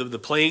 The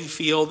playing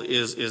field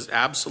is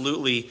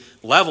absolutely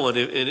level, and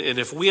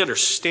if we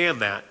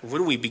understand that,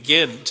 when we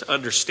begin to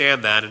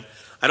understand that, and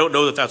I don't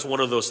know that that's one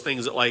of those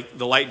things that like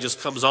the light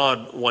just comes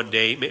on one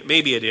day.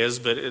 Maybe it is,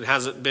 but it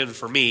hasn't been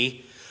for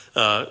me.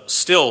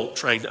 Still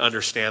trying to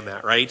understand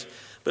that, right?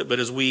 But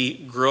as we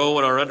grow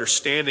in our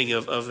understanding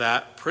of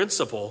that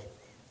principle,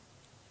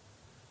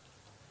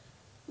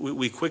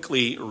 we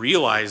quickly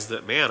realize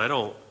that, man, I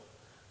don't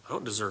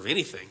deserve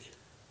anything.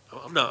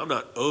 I'm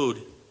not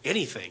owed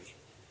anything.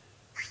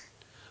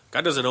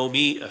 God doesn't owe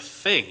me a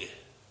thing.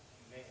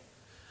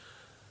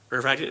 Matter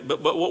of fact,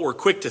 but what we're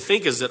quick to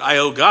think is that I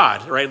owe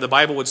God, right? And the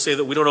Bible would say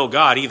that we don't owe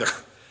God either,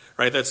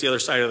 right? That's the other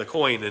side of the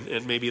coin,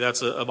 and maybe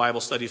that's a Bible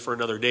study for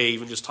another day,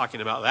 even just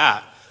talking about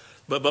that.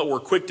 But we're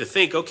quick to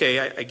think, okay,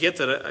 I get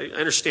that, I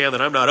understand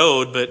that I'm not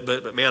owed,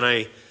 but man,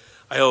 I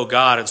owe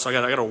God, and so I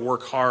got to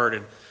work hard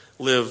and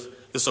live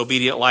this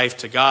obedient life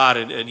to God.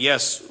 And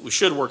yes, we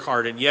should work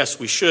hard, and yes,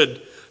 we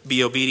should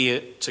be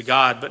obedient to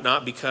God, but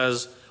not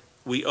because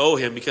we owe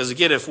Him. Because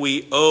again, if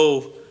we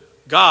owe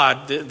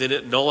God, then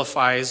it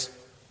nullifies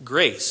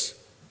grace.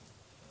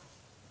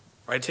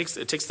 Right?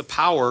 It takes the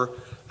power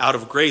out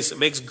of grace. It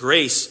makes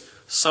grace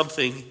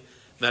something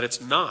that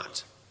it's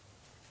not.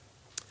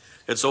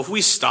 And so if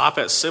we stop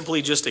at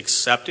simply just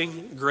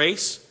accepting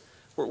grace,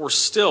 we're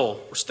still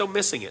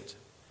missing it.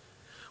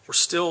 We're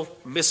still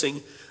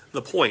missing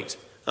the point.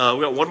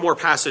 We've got one more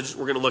passage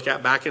we're going to look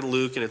at back in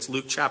Luke, and it's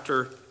Luke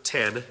chapter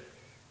 10.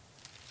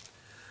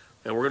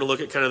 And we're going to look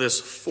at kind of this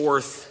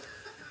fourth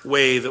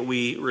way that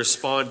we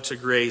respond to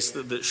grace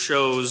that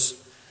shows,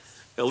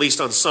 at least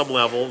on some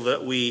level,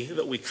 that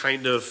we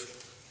kind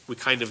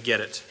of get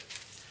it.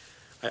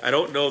 I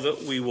don't know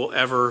that we will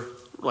ever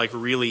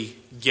really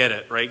get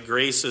it, right?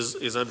 Grace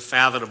is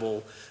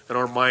unfathomable, and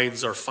our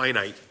minds are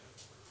finite.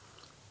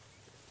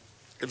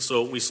 And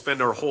so we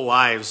spend our whole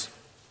lives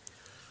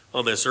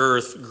on this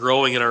earth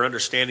growing in our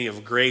understanding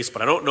of grace,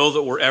 but I don't know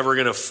that we're ever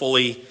going to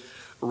fully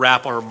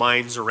wrap our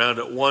minds around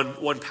it.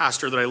 One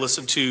pastor that I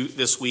listened to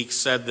this week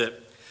said that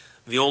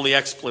the only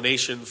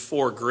explanation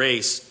for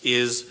grace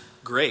is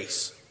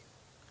grace.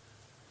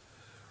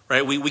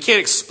 Right? We can't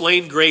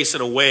explain grace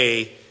in a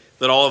way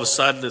that all of a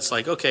sudden it's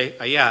like, okay,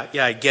 yeah,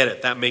 I get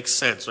it. That makes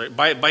sense, right?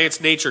 By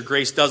its nature,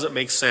 grace doesn't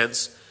make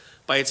sense.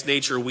 By its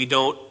nature, we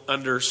don't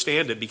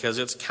understand it because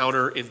it's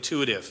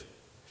counterintuitive,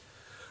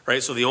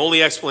 right? So the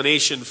only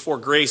explanation for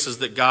grace is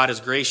that God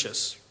is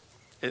gracious,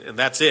 and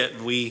that's it.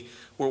 And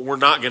we're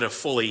not going to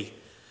fully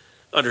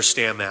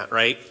understand that,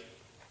 right?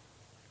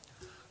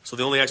 So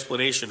the only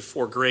explanation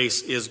for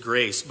grace is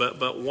grace.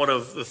 But one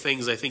of the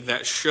things I think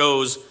that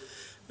shows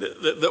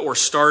that we're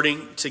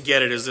starting to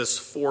get it is this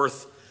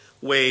fourth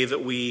way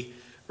that we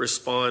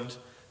respond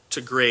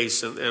to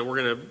grace. And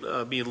we're going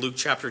to be in Luke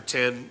chapter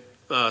 10,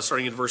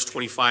 starting in verse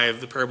 25,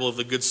 the parable of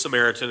the Good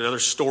Samaritan, another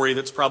story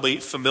that's probably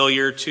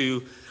familiar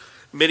to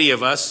many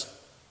of us.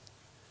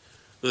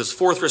 This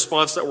fourth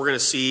response that we're going to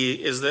see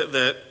is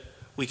that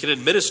we can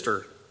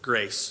administer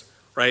grace.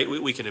 Right?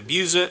 We can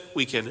abuse it,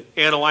 we can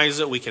analyze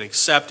it, we can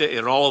accept it,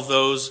 and all of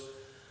those,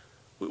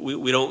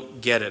 we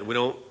don't get it.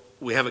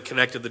 We haven't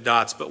connected the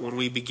dots. But when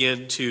we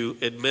begin to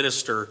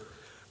administer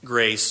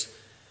grace,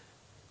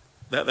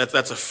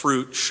 that's a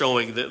fruit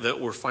showing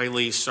that we're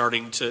finally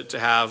starting to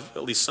have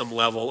at least some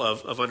level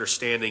of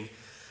understanding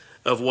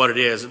of what it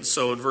is. And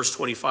so in verse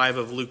 25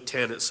 of Luke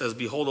 10, it says,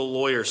 "Behold, a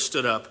lawyer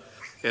stood up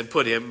and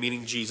put him,"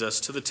 meaning Jesus,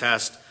 "to the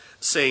test,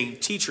 saying,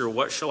 'Teacher,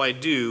 what shall I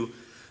do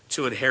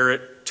to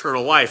inherit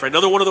eternal life?'" Right?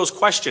 Another one of those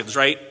questions,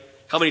 right?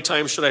 How many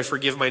times should I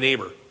forgive my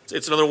neighbor?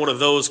 It's another one of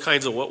those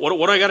kinds of, what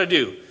do I got to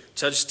do?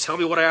 Just tell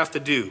me what I have to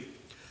do.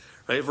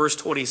 Right? Verse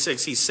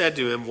 26, he said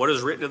to him, "What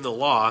is written in the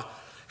law?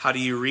 How do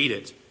you read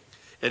it?"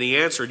 And he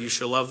answered, "You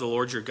shall love the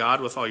Lord your God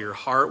with all your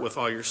heart, with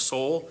all your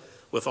soul,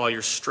 with all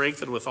your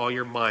strength, and with all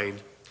your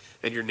mind,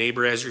 and your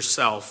neighbor as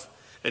yourself."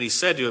 And he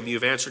said to him, "You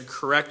have answered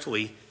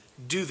correctly.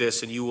 Do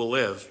this and you will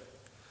live."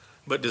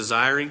 But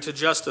desiring to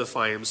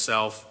justify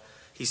himself,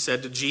 he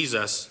said to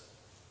Jesus,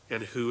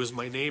 "And who is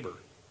my neighbor?"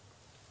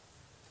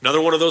 Another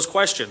one of those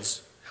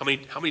questions. How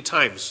many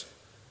times?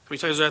 How many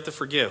times do I have to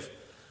forgive?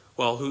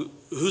 Well, who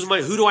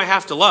do I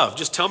have to love?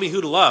 Just tell me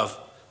who to love.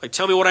 Like,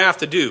 tell me what I have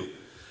to do.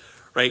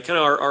 Right? Kind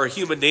of our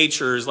human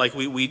nature is like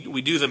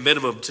we do the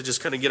minimum to just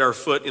kind of get our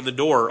foot in the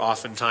door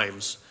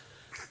oftentimes.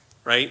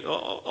 Right? A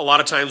lot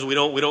of times we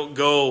don't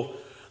go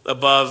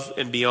above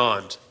and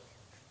beyond.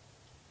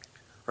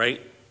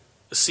 Right?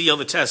 The C on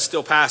the test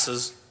still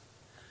passes.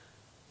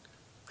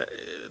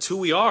 It's who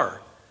we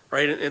are,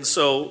 right? And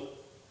so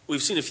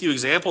we've seen a few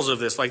examples of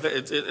this, like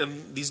that.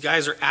 And these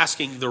guys are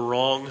asking the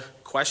wrong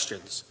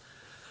questions,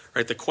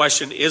 right? The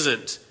question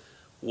isn't,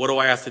 what do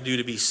I have to do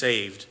to be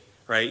saved,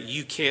 right?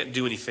 You can't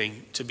do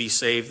anything to be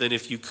saved. Then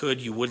if you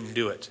could, you wouldn't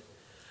do it,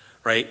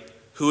 right?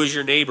 Who is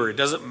your neighbor? It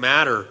doesn't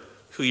matter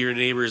who your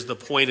neighbor is. The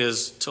point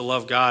is to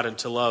love God and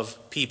to love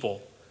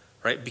people,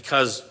 right?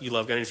 Because you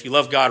love God. And if you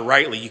love God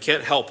rightly, you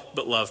can't help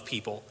but love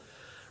people.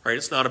 Right?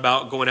 It's not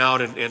about going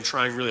out and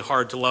trying really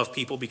hard to love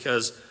people,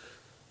 because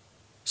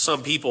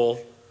some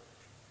people,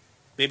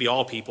 maybe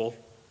all people,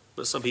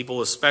 but some people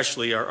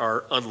especially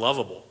are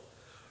unlovable.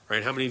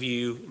 Right? How many of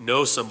you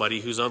know somebody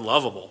who's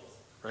unlovable?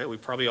 Right? We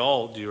probably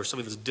all do, or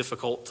somebody that's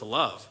difficult to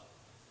love.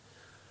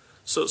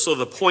 So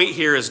the point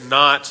here is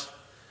not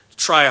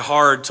try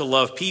hard to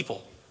love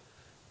people.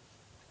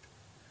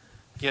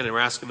 Again, we're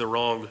asking the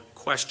wrong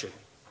question.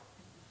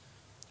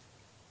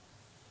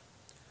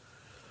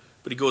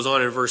 But he goes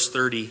on in verse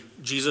 30.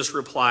 Jesus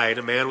replied,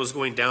 "A man was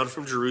going down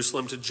from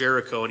Jerusalem to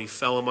Jericho, and he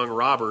fell among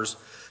robbers,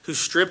 who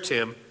stripped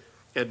him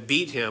and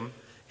beat him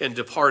and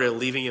departed,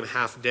 leaving him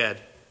half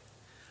dead.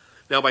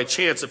 Now by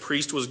chance a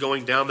priest was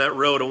going down that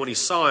road, and when he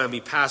saw him, he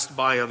passed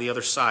by on the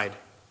other side.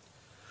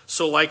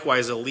 So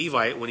likewise a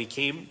Levite, when he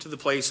came to the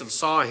place and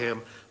saw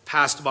him,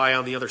 passed by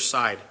on the other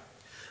side.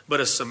 But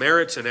a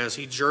Samaritan, as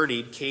he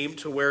journeyed, came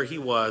to where he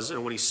was,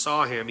 and when he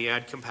saw him, he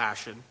had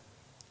compassion.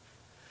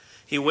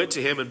 He went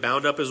to him and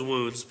bound up his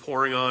wounds,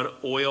 pouring on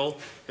oil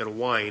and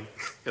wine.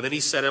 And then he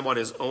set him on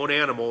his own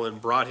animal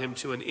and brought him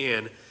to an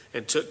inn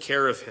and took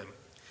care of him.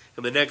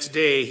 And the next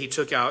day he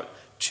took out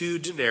 2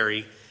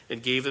 denarii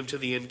and gave them to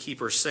the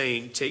innkeeper,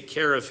 saying, 'Take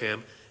care of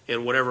him,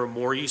 and whatever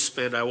more you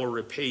spend I will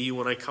repay you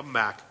when I come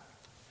back.'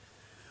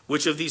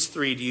 Which of these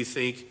 3 do you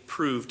think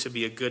proved to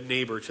be a good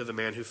neighbor to the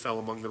man who fell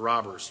among the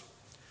robbers?"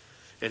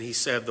 And he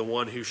said, "The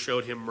one who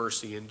showed him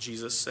mercy." And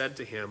Jesus said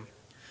to him,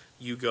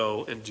 "You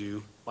go and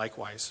do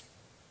likewise."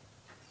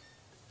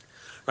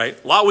 Right?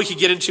 A lot we could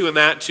get into in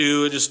that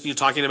too, just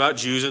talking about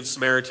Jews and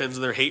Samaritans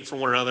and their hate for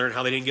one another and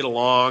how they didn't get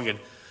along, and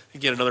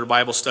again, another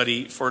Bible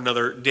study for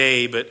another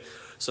day. But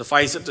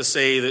suffice it to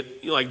say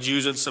that like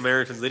Jews and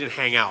Samaritans, they didn't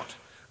hang out,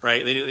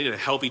 right? They didn't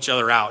help each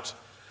other out,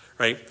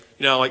 right?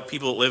 Like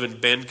people that live in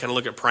Bend kind of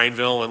look at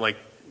Prineville and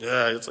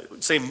it's like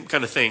the same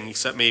kind of thing,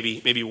 except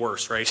maybe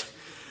worse, right?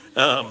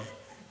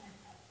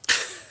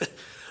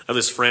 I have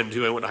this friend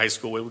who I went to high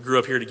school with. We grew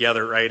up here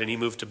together, right? And he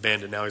moved to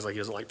Bend, and now he's like, he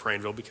doesn't like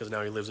Prineville because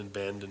now he lives in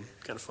Bend, and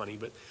kind of funny.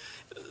 But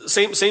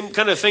same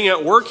kind of thing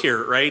at work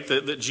here, right?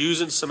 The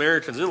Jews and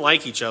Samaritans didn't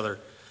like each other.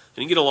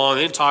 They didn't get along.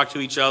 They didn't talk to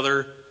each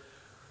other,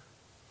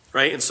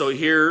 right? And so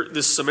here,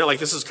 this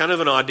is kind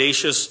of an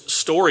audacious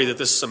story that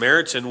this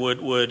Samaritan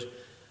would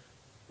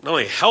not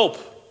only help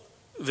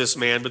this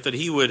man, but that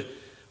he would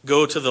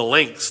go to the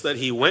lengths that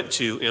he went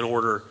to in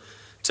order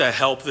to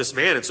help this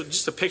man. It's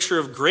just a picture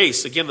of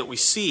grace, again, that we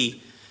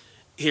see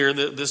here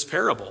in this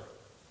parable,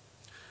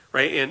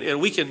 right?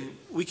 And we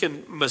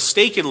can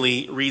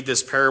mistakenly read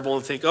this parable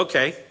and think,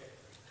 okay,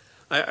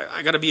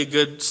 I got to be a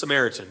good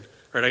Samaritan,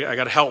 right? I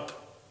got to help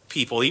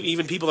people,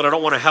 even people that I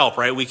don't want to help,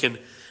 right? We can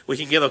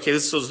get, okay,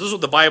 this is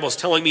what the Bible is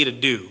telling me to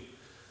do,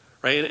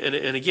 right?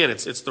 And again,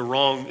 it's the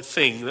wrong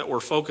thing that we're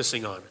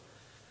focusing on,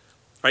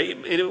 right?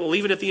 And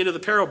even at the end of the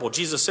parable,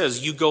 Jesus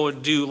says, you go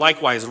and do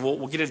likewise, and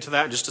we'll get into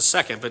that in just a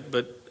second,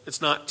 but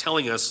it's not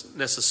telling us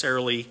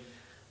necessarily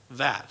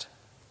that,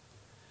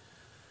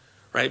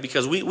 right?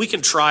 Because we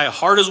can try as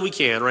hard as we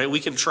can, right?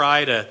 We can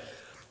try to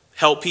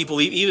help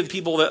people, even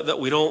people that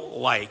we don't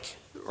like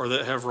or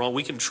that have wrong.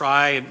 We can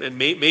try, and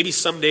maybe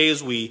some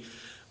days we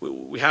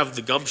have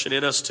the gumption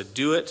in us to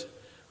do it,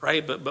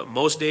 right? But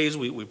most days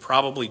we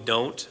probably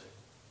don't,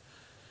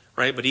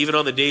 right? But even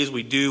on the days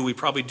we do, we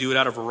probably do it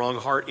out of a wrong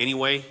heart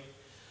anyway,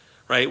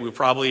 right? We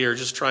probably are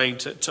just trying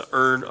to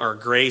earn our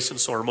grace, and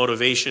so our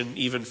motivation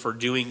even for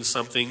doing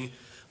something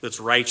that's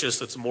righteous,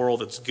 that's moral,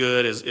 that's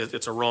good,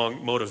 it's a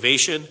wrong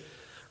motivation,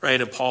 right?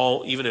 And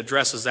Paul even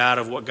addresses that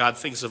of what God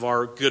thinks of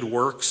our good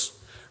works,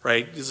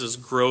 right? This is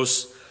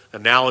gross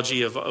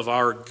analogy of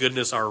our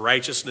goodness, our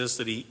righteousness,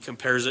 that he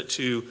compares it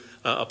to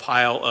a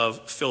pile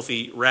of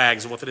filthy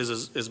rags. And what that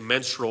is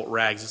menstrual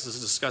rags. This is a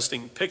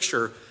disgusting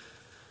picture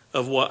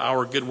of what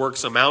our good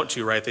works amount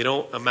to, right? They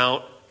don't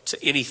amount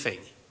to anything,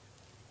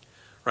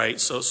 right?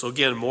 So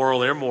again,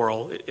 moral or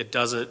immoral, it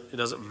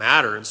doesn't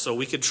matter. And so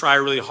we could try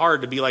really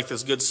hard to be like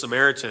this good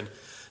Samaritan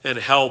and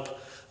help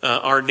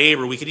our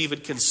neighbor. We could even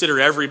consider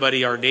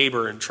everybody our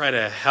neighbor and try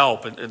to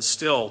help, and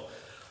still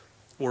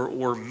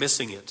we're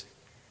missing it.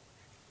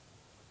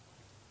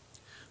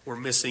 We're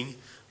missing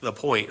the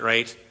point,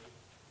 right?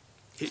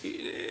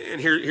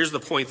 And here's the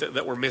point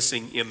that we're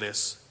missing in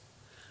this,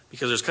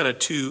 because there's kind of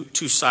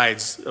two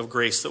sides of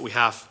grace that we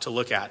have to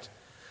look at,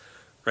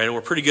 right? And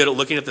we're pretty good at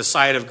looking at the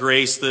side of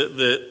grace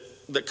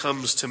that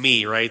comes to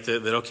me, right?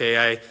 That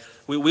okay,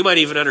 we might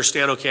even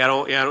understand, okay, I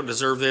don't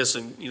deserve this,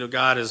 and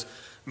God has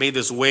made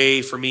this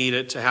way for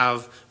me to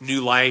have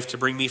new life, to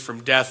bring me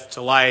from death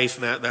to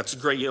life, and that's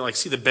great.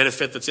 See the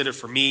benefit that's in it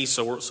for me,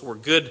 so we're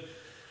good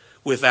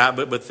with that.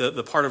 But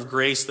the part of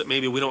grace that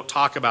maybe we don't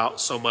talk about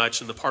so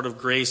much, and the part of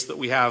grace that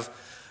we have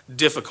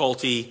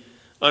difficulty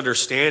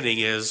understanding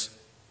is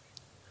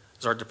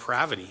our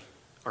depravity,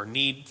 our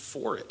need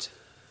for it,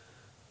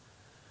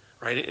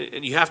 right?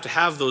 And you have to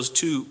have those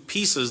two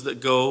pieces that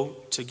go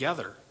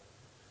together.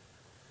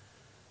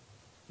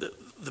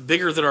 The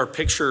bigger that our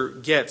picture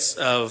gets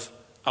of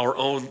our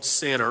own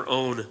sin, our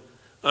own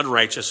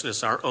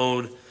unrighteousness, our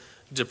own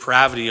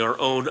depravity, our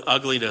own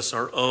ugliness,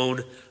 our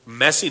own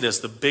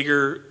messiness, the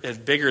bigger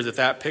and bigger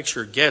that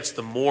picture gets,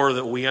 the more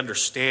that we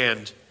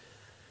understand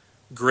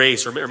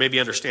grace, or maybe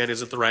understand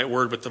isn't the right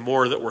word, but the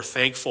more that we're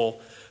thankful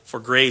for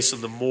grace,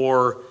 and the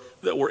more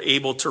that we're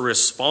able to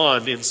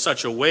respond in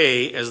such a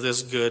way as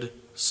this good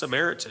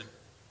Samaritan.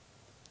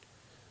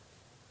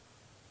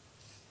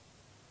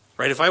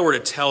 Right? If I were to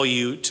tell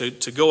you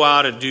to go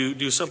out and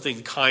do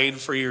something kind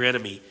for your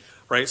enemy,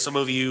 right? Some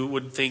of you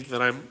would think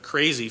that I'm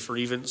crazy for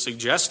even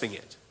suggesting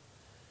it.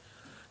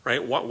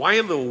 Right? Why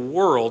in the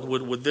world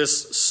would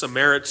this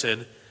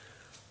Samaritan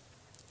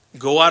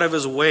go out of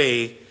his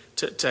way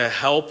to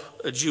help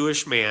a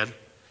Jewish man,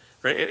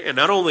 right? And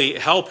not only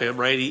help him,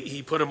 right?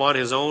 He put him on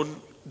his own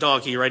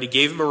donkey, right? He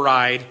gave him a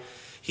ride.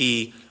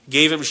 He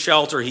gave him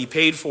shelter. He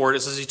paid for it.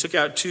 It says he took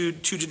out two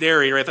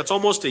denarii, right? That's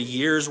almost a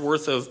year's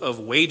worth of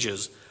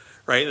wages,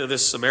 right? That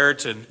this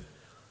Samaritan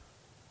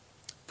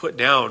put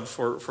down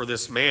for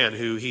this man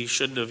who he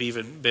shouldn't have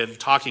even been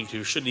talking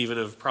to, shouldn't even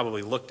have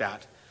probably looked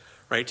at,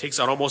 right? Takes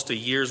out almost a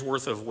year's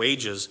worth of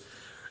wages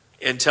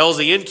and tells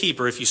the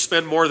innkeeper, if you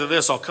spend more than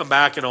this, I'll come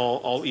back and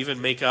I'll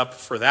even make up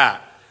for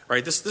that,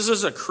 right? This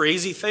is a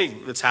crazy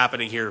thing that's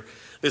happening here.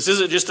 This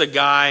isn't just a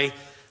guy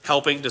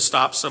helping to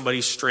stop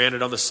somebody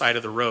stranded on the side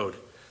of the road,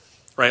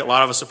 right? A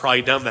lot of us have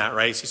probably done that,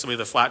 right? See somebody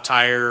with a flat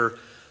tire,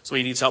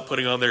 somebody needs help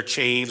putting on their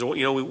chains.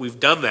 We've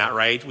done that,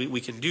 right?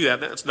 We can do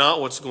that. That's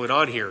not what's going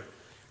on here,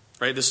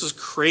 right? This is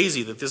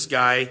crazy that this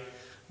guy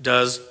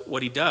does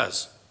what he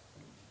does.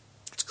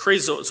 It's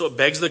crazy. So it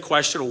begs the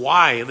question,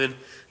 why? And then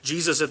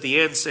Jesus at the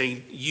end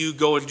saying, you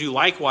go and do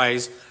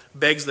likewise,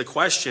 begs the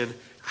question,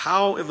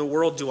 how in the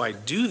world do I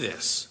do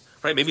this?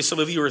 Right? Maybe some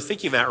of you are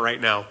thinking that right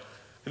now.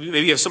 Maybe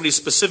you have somebody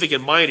specific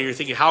in mind and you're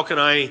thinking, how can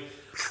I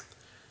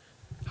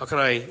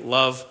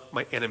love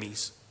my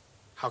enemies?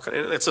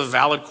 It's a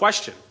valid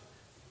question.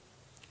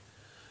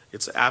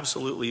 It's an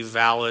absolutely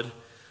valid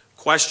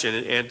question.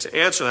 And to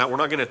answer that, we're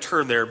not going to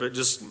turn there, but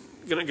just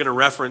going to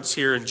reference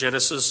here in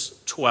Genesis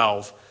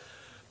 12.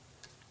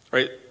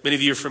 Right? Many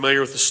of you are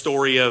familiar with the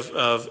story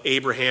of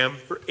Abraham,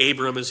 or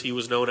Abram as he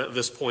was known at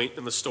this point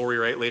in the story,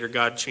 right? Later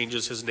God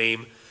changes his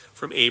name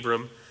from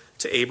Abram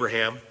to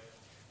Abraham.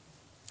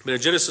 But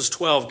in Genesis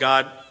 12,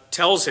 God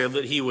tells him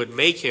that he would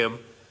make him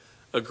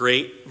a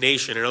great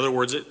nation. In other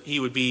words, he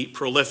would be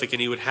prolific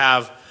and he would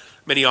have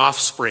many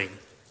offspring.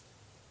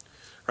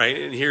 Right?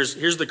 And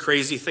here's the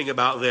crazy thing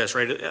about this,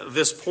 right? At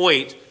this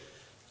point,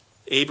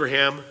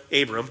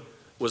 Abram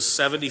was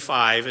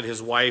 75 and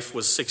his wife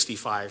was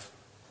 65.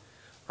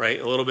 Right?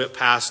 A little bit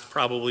past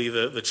probably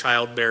the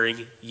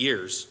childbearing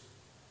years.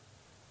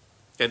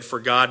 and for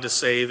God to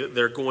say that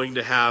they're going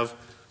to have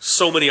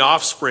so many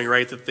offspring,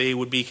 right, that they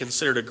would be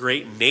considered a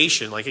great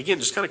nation. Like, again,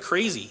 just kind of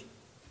crazy.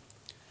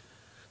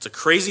 It's a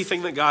crazy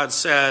thing that God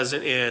says,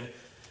 and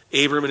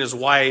Abram and his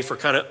wife are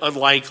kind of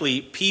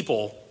unlikely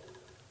people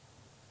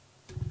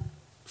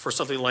for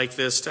something like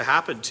this to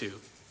happen to.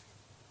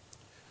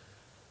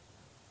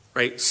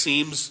 Right?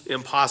 Seems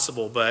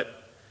impossible,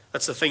 but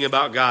that's the thing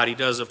about God. He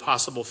does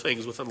impossible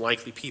things with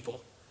unlikely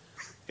people.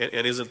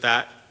 And isn't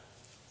that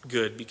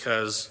good?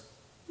 Because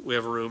we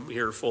have a room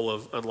here full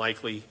of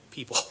unlikely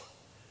people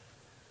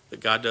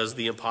that God does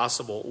the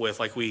impossible with.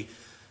 Like we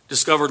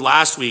discovered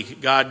last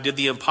week, God did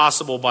the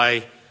impossible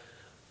by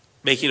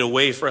making a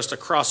way for us to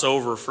cross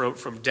over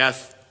from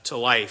death to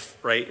life,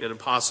 right? An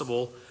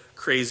impossible,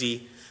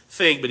 crazy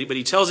thing. But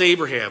he tells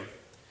Abraham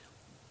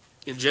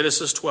in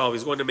Genesis 12,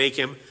 he's going to make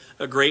him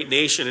a great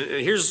nation. And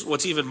here's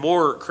what's even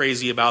more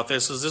crazy about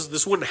this, is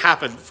this wouldn't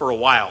happen for a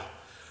while,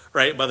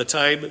 right? By the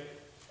time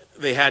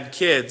they had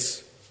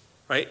kids,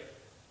 right?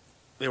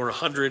 They were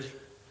 100.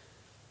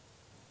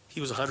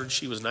 He was 100,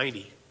 she was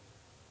 90.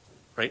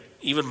 Right?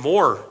 Even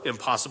more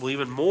impossible,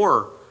 even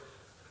more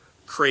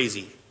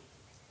crazy.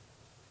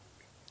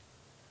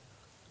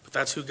 But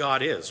that's who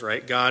God is,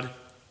 right? God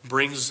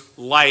brings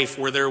life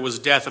where there was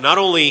death. And not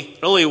only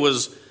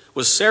was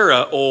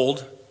Sarah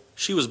old,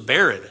 she was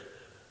barren.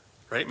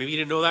 Right? Maybe you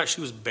didn't know that.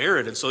 She was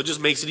barren. And so it just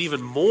makes it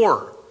even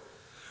more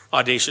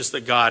audacious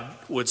that God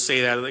would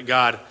say that and that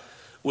God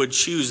would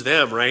choose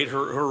them, right?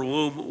 Her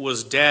womb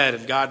was dead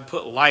and God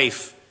put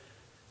life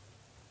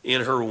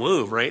in her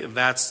womb, right? And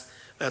that's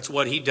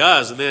what he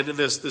does. And then in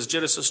this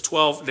Genesis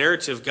 12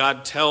 narrative,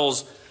 God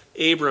tells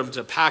Abram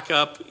to pack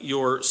up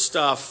your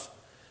stuff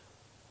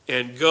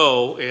and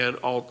go, and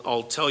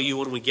I'll tell you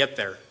when we get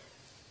there.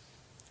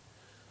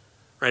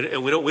 Right?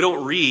 And we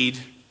don't read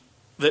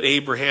that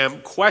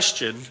Abraham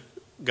questioned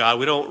God.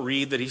 We don't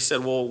read that he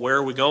said, well, where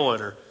are we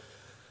going? Or,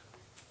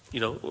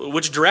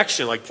 which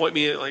direction? Like, point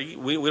me. Like,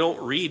 we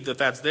don't read that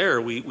that's there.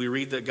 We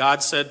read that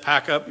God said,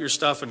 pack up your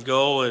stuff and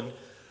go, and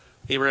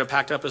Abraham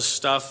packed up his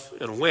stuff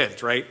and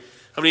went, right?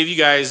 How many of you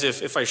guys,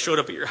 if I showed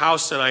up at your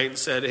house tonight and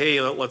said,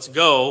 hey, let's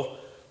go,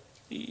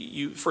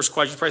 first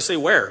question, you'd probably say,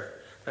 where?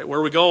 Right? Where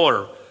are we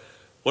going?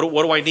 Or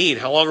what do I need?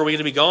 How long are we going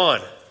to be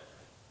gone?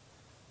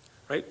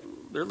 Right?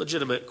 They're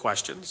legitimate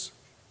questions.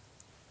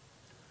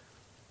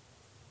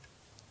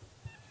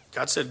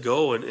 God said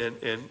go,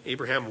 and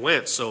Abraham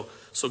went. So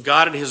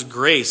God in his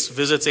grace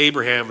visits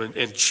Abraham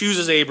and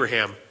chooses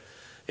Abraham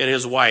and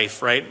his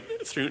wife, right?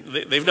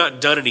 They've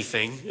not done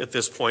anything at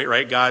this point,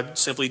 right? God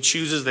simply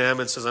chooses them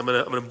and says, I'm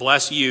going to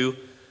bless you. I'm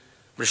going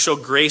to show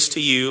grace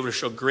to you. I'm going to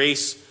show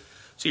grace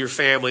to your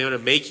family. I'm going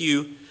to make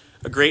you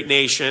a great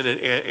nation.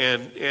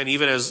 And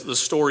even as the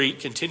story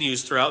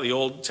continues throughout the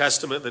Old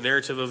Testament, the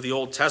narrative of the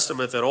Old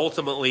Testament, that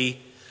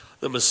ultimately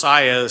the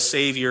Messiah, the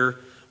Savior,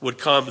 would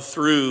come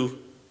through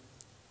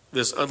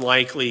this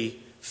unlikely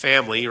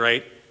family,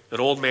 right? An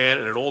old man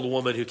and an old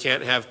woman who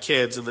can't have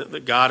kids, and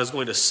that God is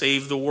going to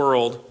save the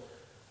world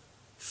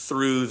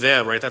through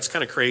them, right? That's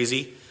kind of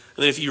crazy. And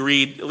then if you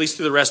read, at least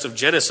through the rest of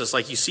Genesis,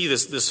 like you see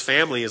this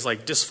family is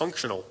like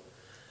dysfunctional,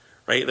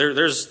 right?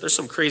 There's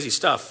some crazy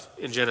stuff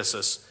in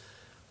Genesis,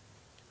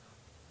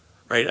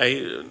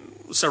 right?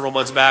 Several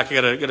months back,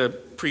 I got to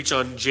preach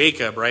on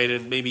Jacob, right?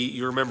 And maybe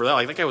you remember that.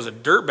 Like, that guy was a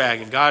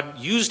dirtbag, and God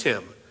used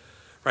him,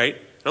 right?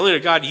 Not only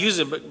did God use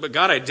him, but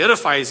God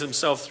identifies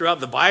himself throughout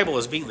the Bible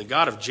as being the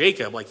God of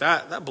Jacob. Like,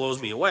 that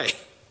blows me away.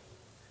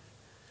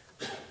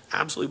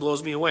 Absolutely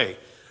blows me away.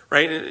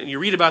 Right? And you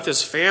read about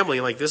this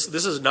family, like this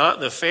is not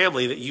the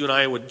family that you and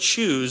I would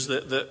choose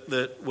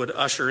that would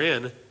usher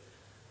in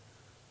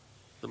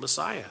the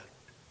Messiah.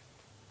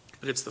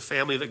 But it's the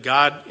family that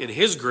God, in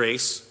his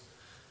grace,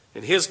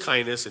 in his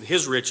kindness, in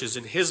his riches,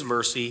 in his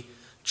mercy,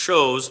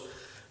 chose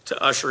to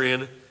usher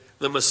in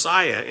the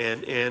Messiah.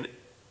 And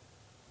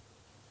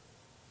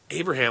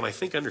Abraham, I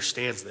think,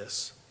 understands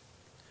this.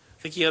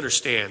 I think he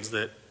understands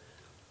that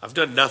I've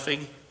done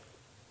nothing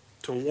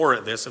to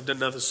warrant this. I've done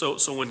nothing.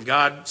 So when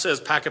God says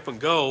pack up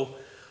and go,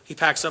 he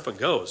packs up and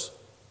goes.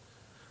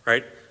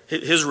 Right?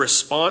 His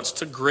response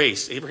to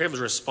grace, Abraham's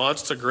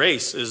response to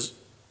grace is,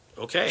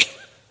 okay,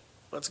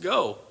 let's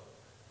go.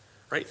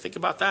 Right? Think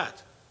about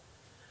that.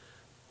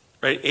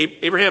 Right?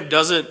 Abraham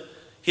doesn't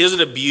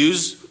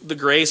abuse the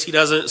grace. He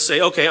doesn't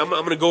say, okay, I'm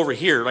going to go over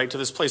here, right, to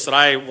this place that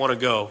I want to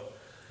go.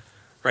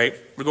 Right? I'm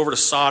going to go over to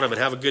Sodom and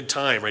have a good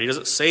time. Right? He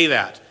doesn't say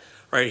that.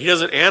 Right? He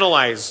doesn't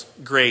analyze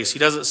grace. He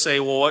doesn't say,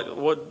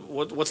 well,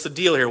 what's the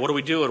deal here? What are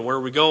we doing? Where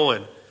are we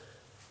going?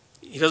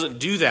 He doesn't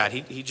do that.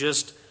 He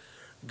just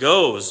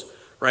goes.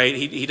 Right?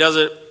 He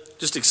doesn't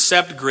just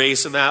accept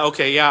grace and that,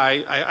 okay, yeah,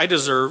 I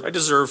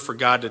deserve for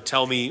God to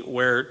tell me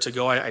where to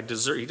go. I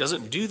deserve. He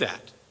doesn't do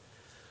that.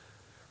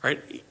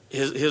 Right?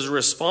 His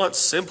response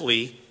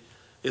simply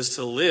is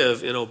to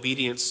live in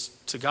obedience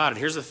to God. And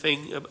here's the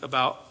thing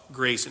about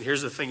grace, and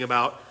here's the thing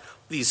about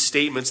these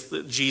statements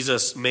that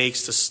Jesus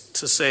makes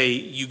to say,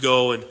 you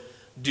go and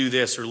do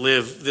this or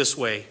live this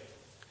way.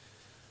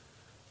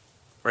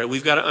 Right?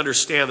 We've got to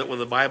understand that when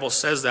the Bible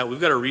says that,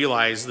 we've got to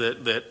realize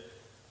that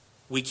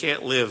We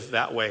can't live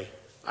that way.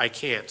 I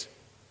can't.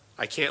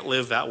 I can't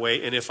live that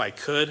way, and if I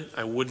could,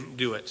 I wouldn't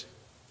do it.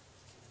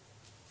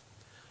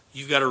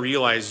 You've got to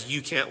realize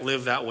you can't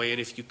live that way, and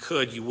if you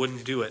could, you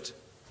wouldn't do it.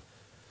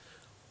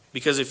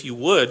 Because if you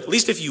would, at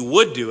least if you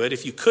would do it,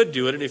 if you could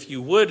do it, and if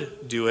you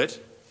would do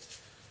it,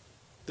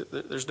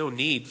 there's no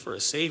need for a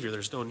Savior.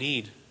 There's no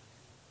need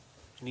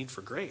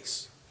for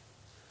grace.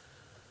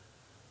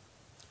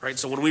 Right?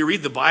 So when we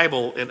read the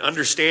Bible and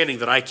understanding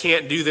that I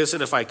can't do this,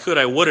 and if I could,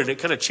 I wouldn't, it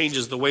kind of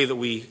changes the way that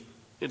we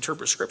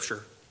interpret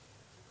Scripture.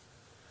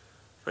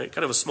 Right?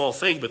 Kind of a small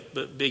thing,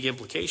 but big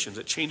implications.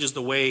 It changes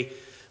the way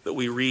that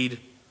we read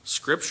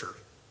Scripture.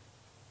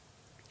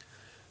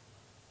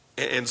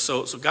 And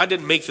so God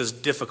didn't make this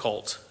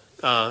difficult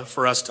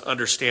for us to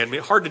understand. I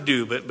mean, hard to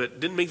do, but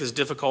didn't make this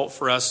difficult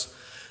for us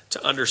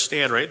to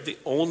understand, right? The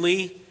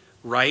only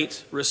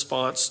right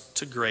response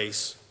to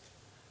grace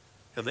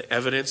and the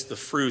evidence, the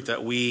fruit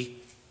that we,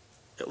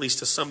 at least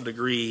to some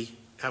degree,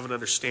 have an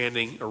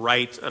understanding, a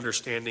right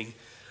understanding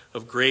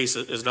of grace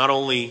is not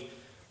only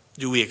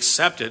do we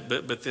accept it,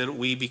 but then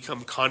we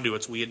become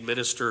conduits. We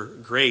administer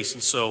grace.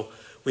 And so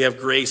we have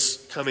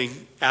grace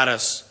coming at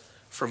us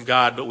from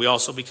God, but we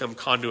also become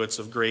conduits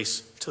of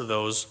grace to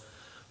those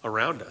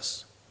around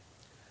us.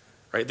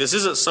 Right? This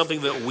isn't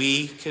something that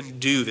we can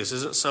do. This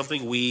isn't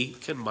something we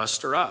can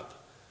muster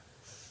up.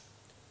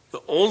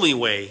 The only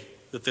way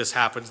that this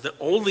happens, the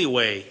only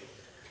way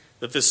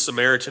that this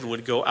Samaritan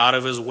would go out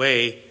of his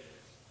way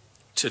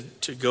to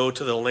go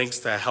to the lengths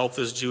to help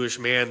this Jewish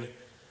man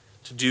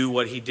to do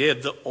what he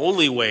did, the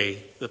only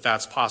way that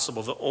that's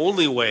possible, the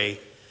only way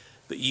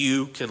that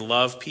you can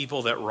love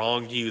people that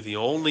wronged you, the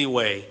only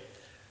way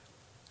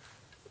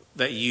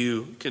that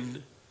you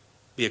can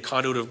be a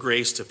conduit of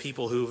grace to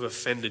people who have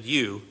offended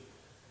you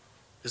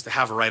is to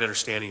have a right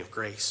understanding of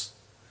grace.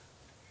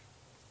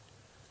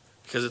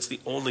 Because it's the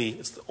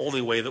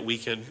only way that we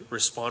can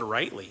respond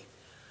rightly.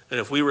 And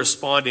if we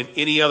respond in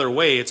any other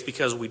way, it's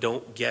because we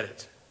don't get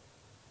it.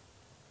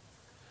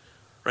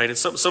 Right? And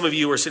some of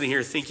you are sitting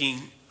here thinking,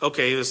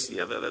 okay,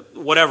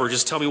 whatever,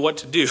 just tell me what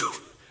to do.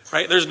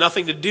 Right? There's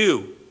nothing to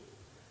do.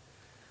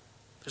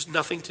 There's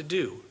nothing to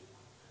do.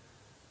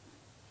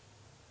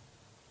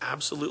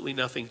 Absolutely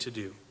nothing to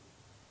do.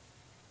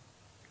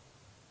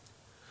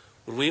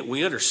 When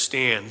we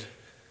understand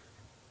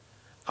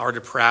our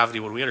depravity,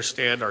 when we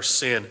understand our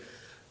sin,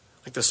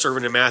 like the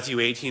servant in Matthew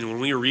 18, when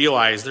we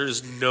realize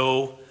there's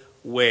no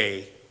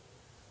way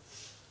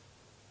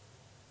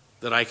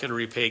that I can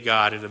repay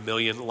God in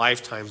 1,000,000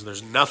 lifetimes.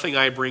 There's nothing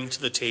I bring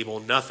to the table,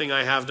 nothing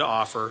I have to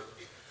offer,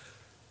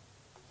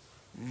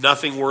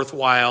 nothing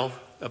worthwhile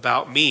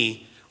about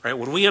me. Right?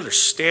 When we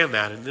understand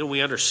that, and then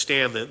we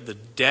understand that the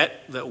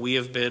debt that we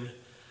have been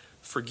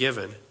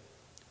forgiven,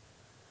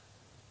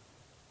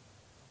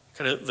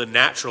 kind of the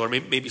natural, or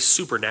maybe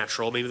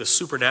supernatural, maybe the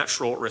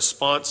supernatural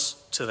response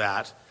to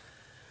that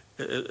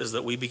is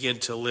that we begin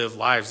to live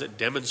lives that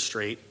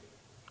demonstrate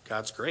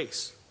God's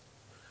grace.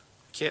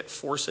 We can't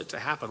force it to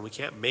happen. We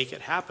can't make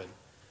it happen.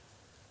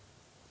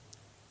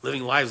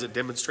 Living lives that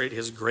demonstrate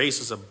His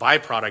grace is a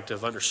byproduct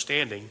of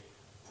understanding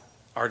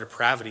our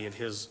depravity and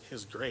His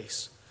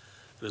grace.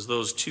 And as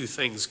those two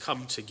things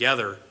come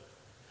together,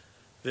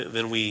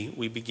 then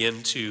we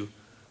begin to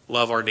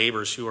love our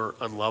neighbors who are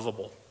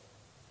unlovable.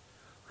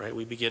 Right?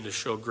 We begin to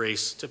show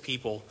grace to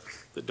people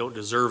that don't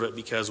deserve it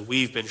because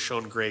we've been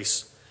shown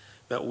grace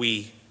that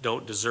we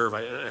don't deserve.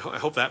 I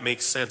hope that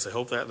makes sense. I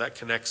hope that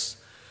connects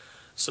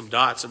some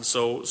dots. And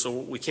so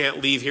we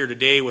can't leave here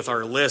today with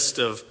our list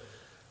of,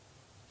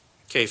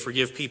 okay,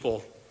 forgive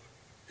people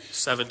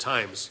 7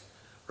 times.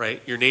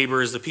 Right? Your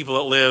neighbor is the people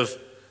that live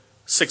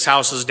 6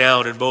 houses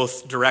down in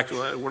both directions.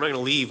 We're not going to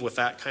leave with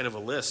that kind of a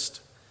list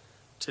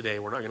today.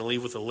 We're not going to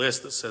leave with a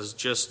list that says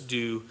just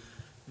do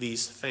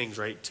these things,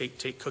 right?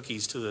 Take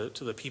cookies to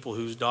the people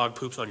whose dog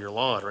poops on your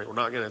lawn, right? We're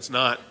not going to. It's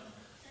not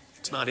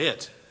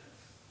it.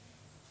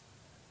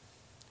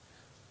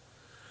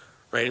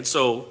 Right? And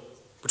so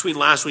between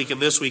last week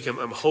and this week,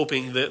 I'm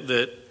hoping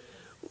that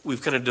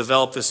we've kind of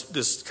developed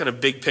this kind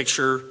of big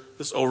picture,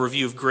 this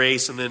overview of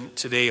grace, and then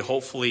today,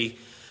 hopefully,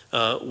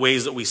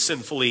 ways that we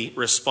sinfully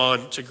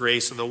respond to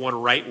grace and the one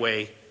right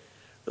way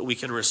that we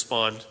can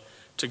respond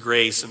to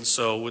grace. And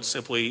so would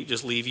simply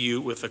just leave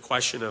you with a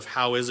question of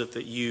how is it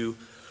that you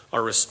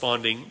are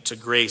responding to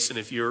grace? And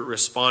if you're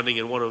responding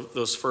in one of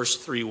those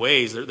first 3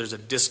 ways, there's a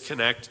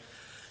disconnect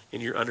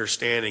in your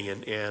understanding.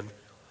 And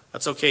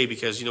that's okay,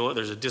 because you know what?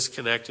 There's a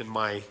disconnect in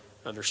my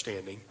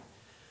understanding.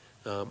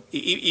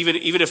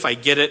 Even if I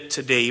get it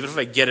today, even if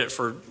I get it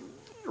for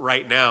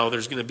right now,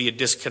 there's going to be a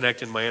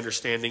disconnect in my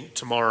understanding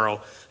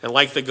tomorrow. And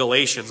like the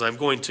Galatians, I'm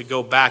going to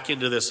go back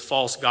into this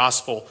false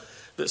gospel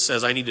that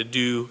says I need to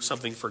do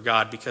something for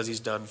God because He's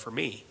done for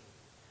me.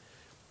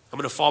 I'm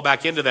going to fall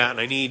back into that, and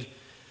I need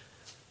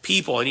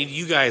people. I need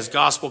you guys,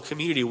 gospel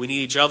community. We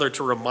need each other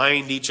to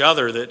remind each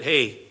other that,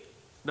 hey,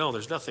 no,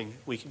 there's nothing.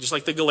 We can, just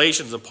like the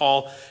Galatians, and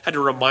Paul had to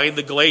remind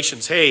the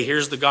Galatians, hey,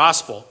 here's the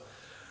gospel.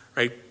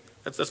 Right?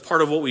 That's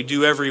part of what we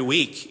do every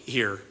week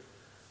here,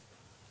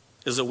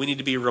 is that we need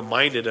to be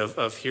reminded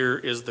of here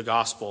is the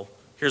gospel.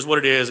 here's what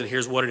it is and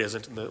here's what it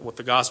isn't. And what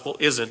the gospel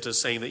isn't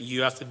is saying that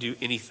you have to do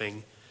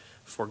anything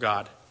for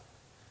God.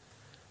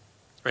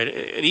 Right?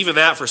 And even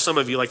that, for some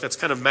of you, like that's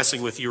kind of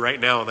messing with you right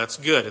now, and that's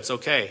good. It's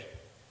okay.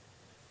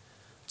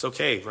 It's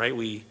okay, right?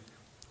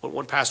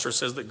 One pastor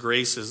says that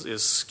grace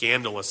is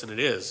scandalous, and it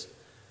is,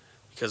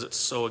 because it's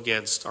so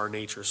against our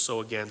nature, so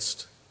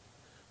against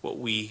what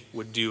we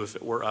would do if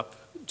it were up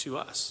to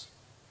us.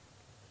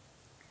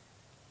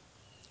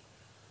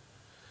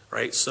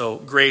 Right? So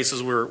grace,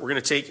 is we're going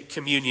to take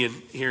communion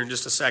here in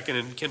just a second,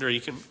 and Kendra,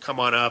 you can come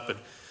on up.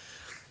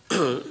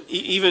 And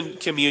even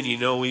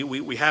communion,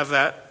 we have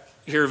that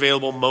here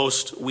available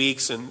most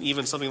weeks, and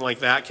even something like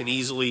that can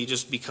easily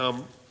just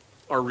become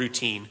our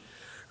routine,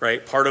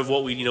 right? Part of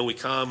what we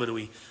come and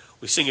we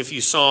sing a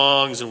few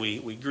songs and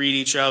we greet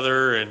each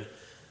other and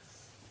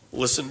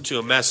listen to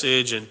a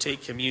message and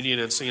take communion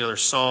and sing another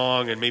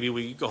song, and maybe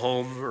we go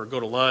home or go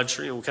to lunch,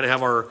 or we kind of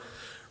have our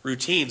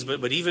routines.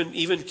 But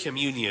even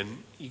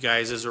communion, you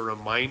guys, is a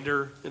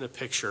reminder and a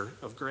picture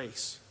of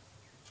grace.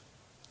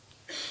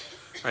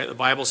 Right? The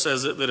Bible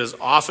says that as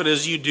often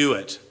as you do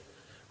it,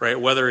 right,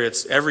 whether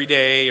it's every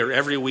day or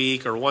every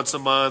week or once a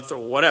month or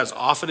whatever, as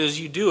often as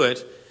you do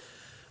it,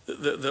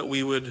 that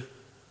we would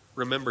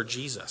remember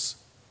Jesus,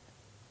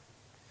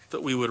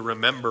 that we would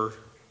remember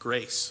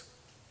grace.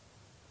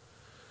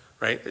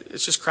 Right?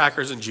 It's just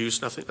crackers and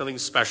juice, nothing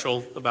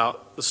special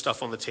about the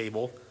stuff on the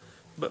table,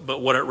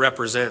 but what it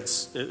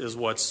represents is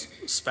what's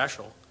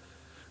special.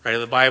 Right?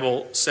 And the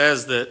Bible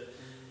says that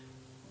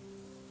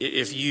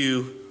if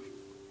you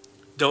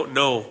don't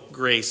know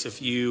grace,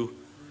 if you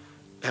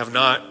have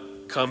not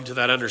come to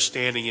that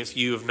understanding, if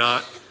you have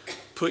not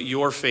put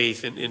your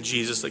faith in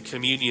Jesus, that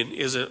communion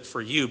isn't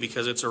for you,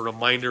 because it's a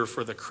reminder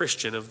for the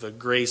Christian of the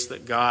grace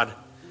that God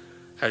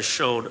has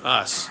shown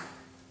us.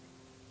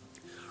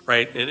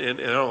 Right? And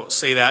I don't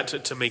say that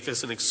to make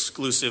this an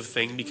exclusive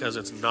thing, because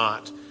it's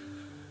not.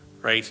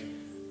 Right?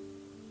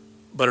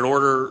 But in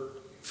order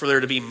for there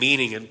to be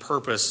meaning and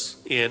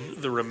purpose in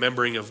the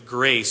remembering of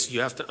grace,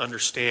 you have to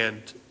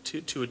understand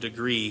to a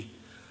degree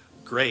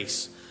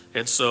grace.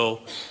 And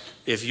so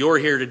if you're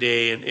here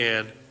today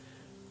and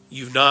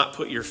you've not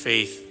put your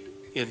faith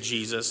in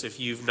Jesus, if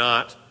you've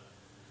not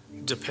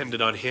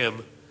depended on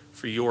him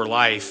for your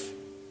life,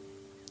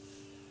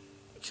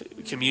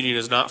 communion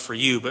is not for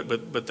you,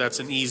 but that's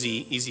an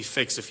easy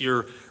fix. If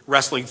you're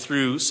wrestling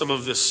through some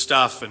of this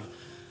stuff and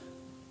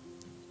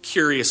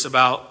curious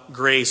about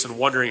grace and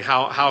wondering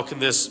how can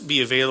this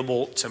be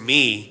available to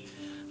me,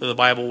 then the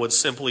Bible would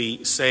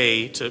simply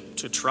say to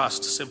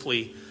trust,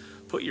 simply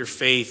put your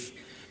faith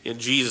in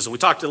Jesus. And we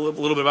talked a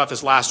little bit about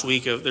this last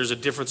week. There's a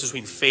difference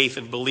between faith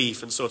and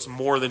belief, and so it's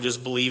more than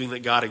just believing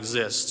that God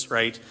exists,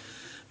 right?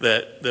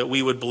 That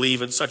we would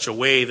believe in such a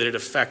way that it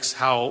affects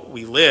how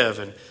we live.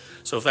 And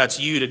so if that's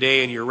you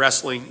today and you're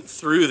wrestling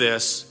through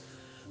this,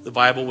 the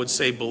Bible would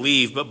say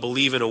believe, but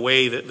believe in a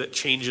way that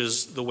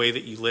changes the way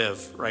that you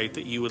live, right?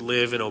 That you would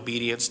live in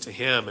obedience to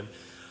him. And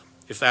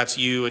if that's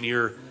you and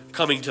you're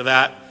coming to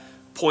that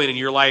point in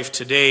your life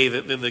today,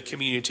 then the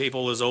communion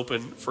table is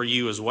open for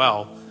you as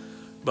well.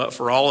 But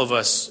for all of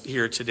us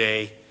here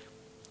today,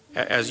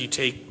 as you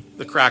take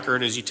the cracker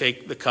and as you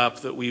take the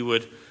cup, that we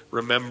would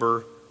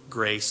remember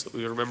grace, that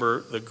we would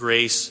remember the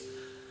grace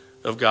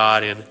of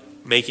God in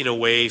making a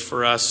way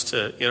for us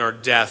to, in our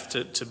death,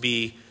 to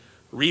be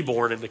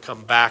reborn and to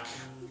come back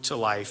to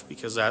life,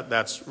 because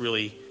that's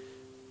really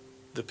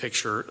the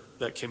picture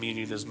that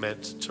communion is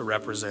meant to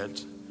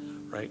represent,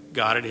 right?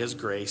 God and his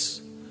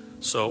grace.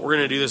 So we're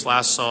going to do this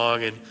last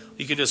song, and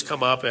you can just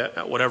come up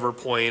at whatever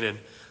point and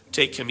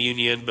take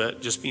communion,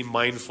 but just be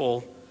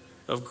mindful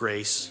of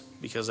grace,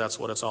 because that's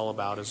what it's all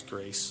about, is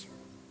grace.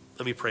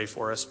 Let me pray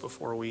for us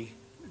before we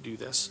do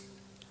this.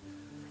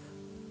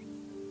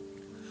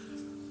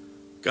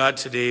 God,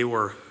 today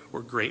we're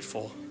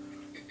grateful.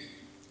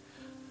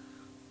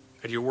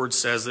 And your word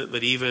says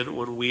that even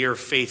when we are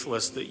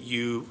faithless, that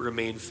you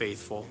remain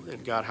faithful.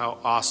 And God, how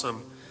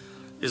awesome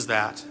is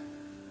that?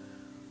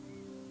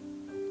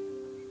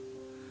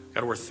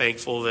 God, we're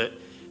thankful that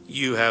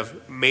you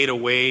have made a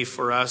way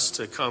for us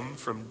to come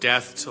from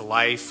death to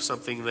life,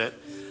 something that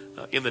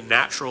in the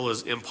natural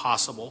is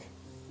impossible.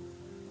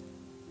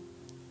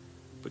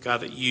 But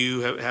God, that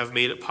you have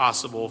made it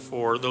possible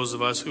for those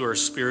of us who are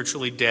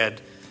spiritually dead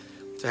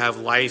to have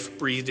life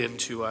breathed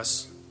into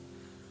us,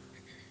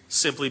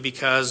 simply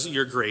because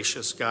you're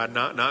gracious, God,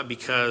 not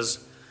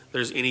because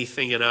there's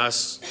anything in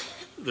us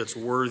that's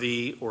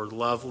worthy or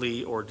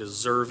lovely or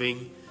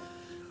deserving,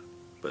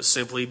 but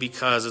simply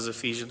because, as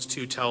Ephesians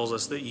 2 tells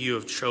us, that you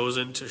have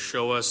chosen to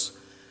show us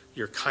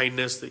your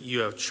kindness, that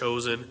you have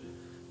chosen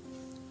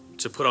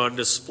to put on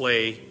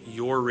display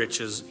your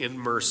riches in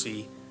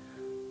mercy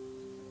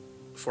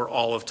for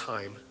all of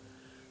time.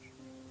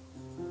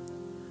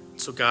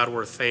 So God,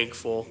 we're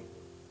thankful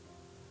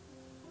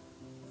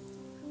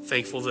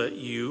that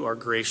you are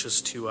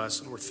gracious to us,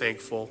 and we're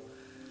thankful,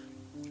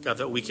 God,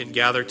 that we can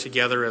gather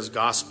together as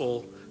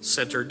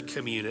gospel-centered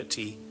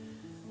community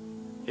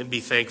and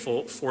be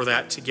thankful for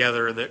that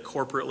together, and that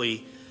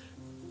corporately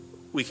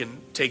we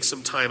can take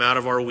some time out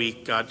of our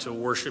week, God, to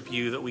worship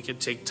you, that we can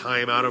take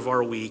time out of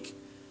our week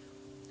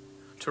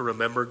to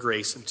remember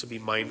grace and to be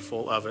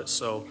mindful of it.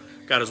 So,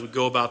 God, as we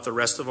go about the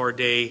rest of our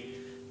day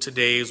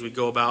today, as we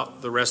go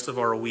about the rest of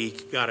our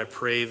week, God, I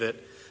pray that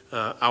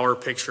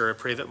I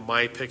pray that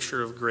my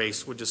picture of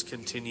grace would just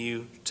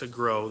continue to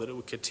grow, that it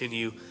would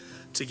continue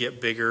to get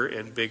bigger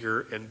and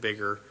bigger and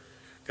bigger.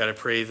 God, I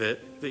pray that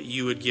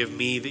you would give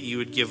me, that you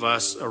would give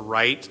us a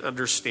right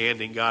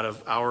understanding, God,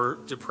 of our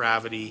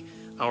depravity,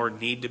 our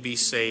need to be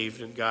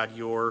saved, and God,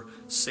 your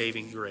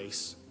saving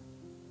grace.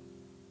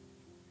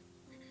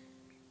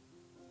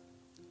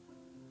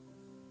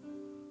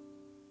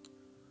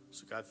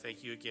 So God,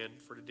 thank you again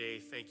for today.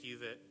 Thank you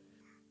that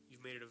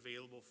you've made it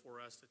available for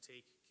us to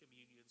take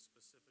communion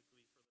specifically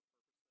for the purpose.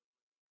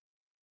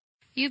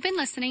 You've been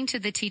listening to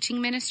the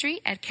teaching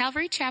ministry at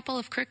Calvary Chapel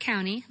of Crook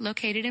County,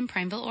 located in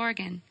Prineville,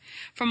 Oregon.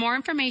 For more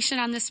information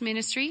on this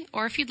ministry,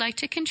 or if you'd like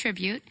to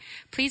contribute,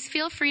 please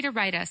feel free to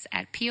write us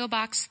at P.O.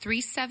 Box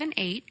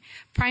 378,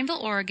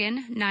 Prineville,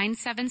 Oregon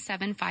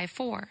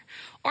 97754,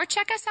 or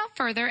check us out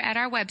further at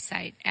our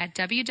website at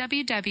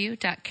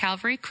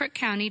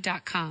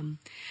www.calvarycrookcounty.com.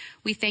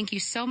 We thank you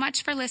so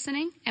much for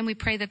listening, and we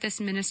pray that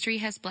this ministry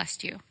has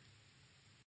blessed you.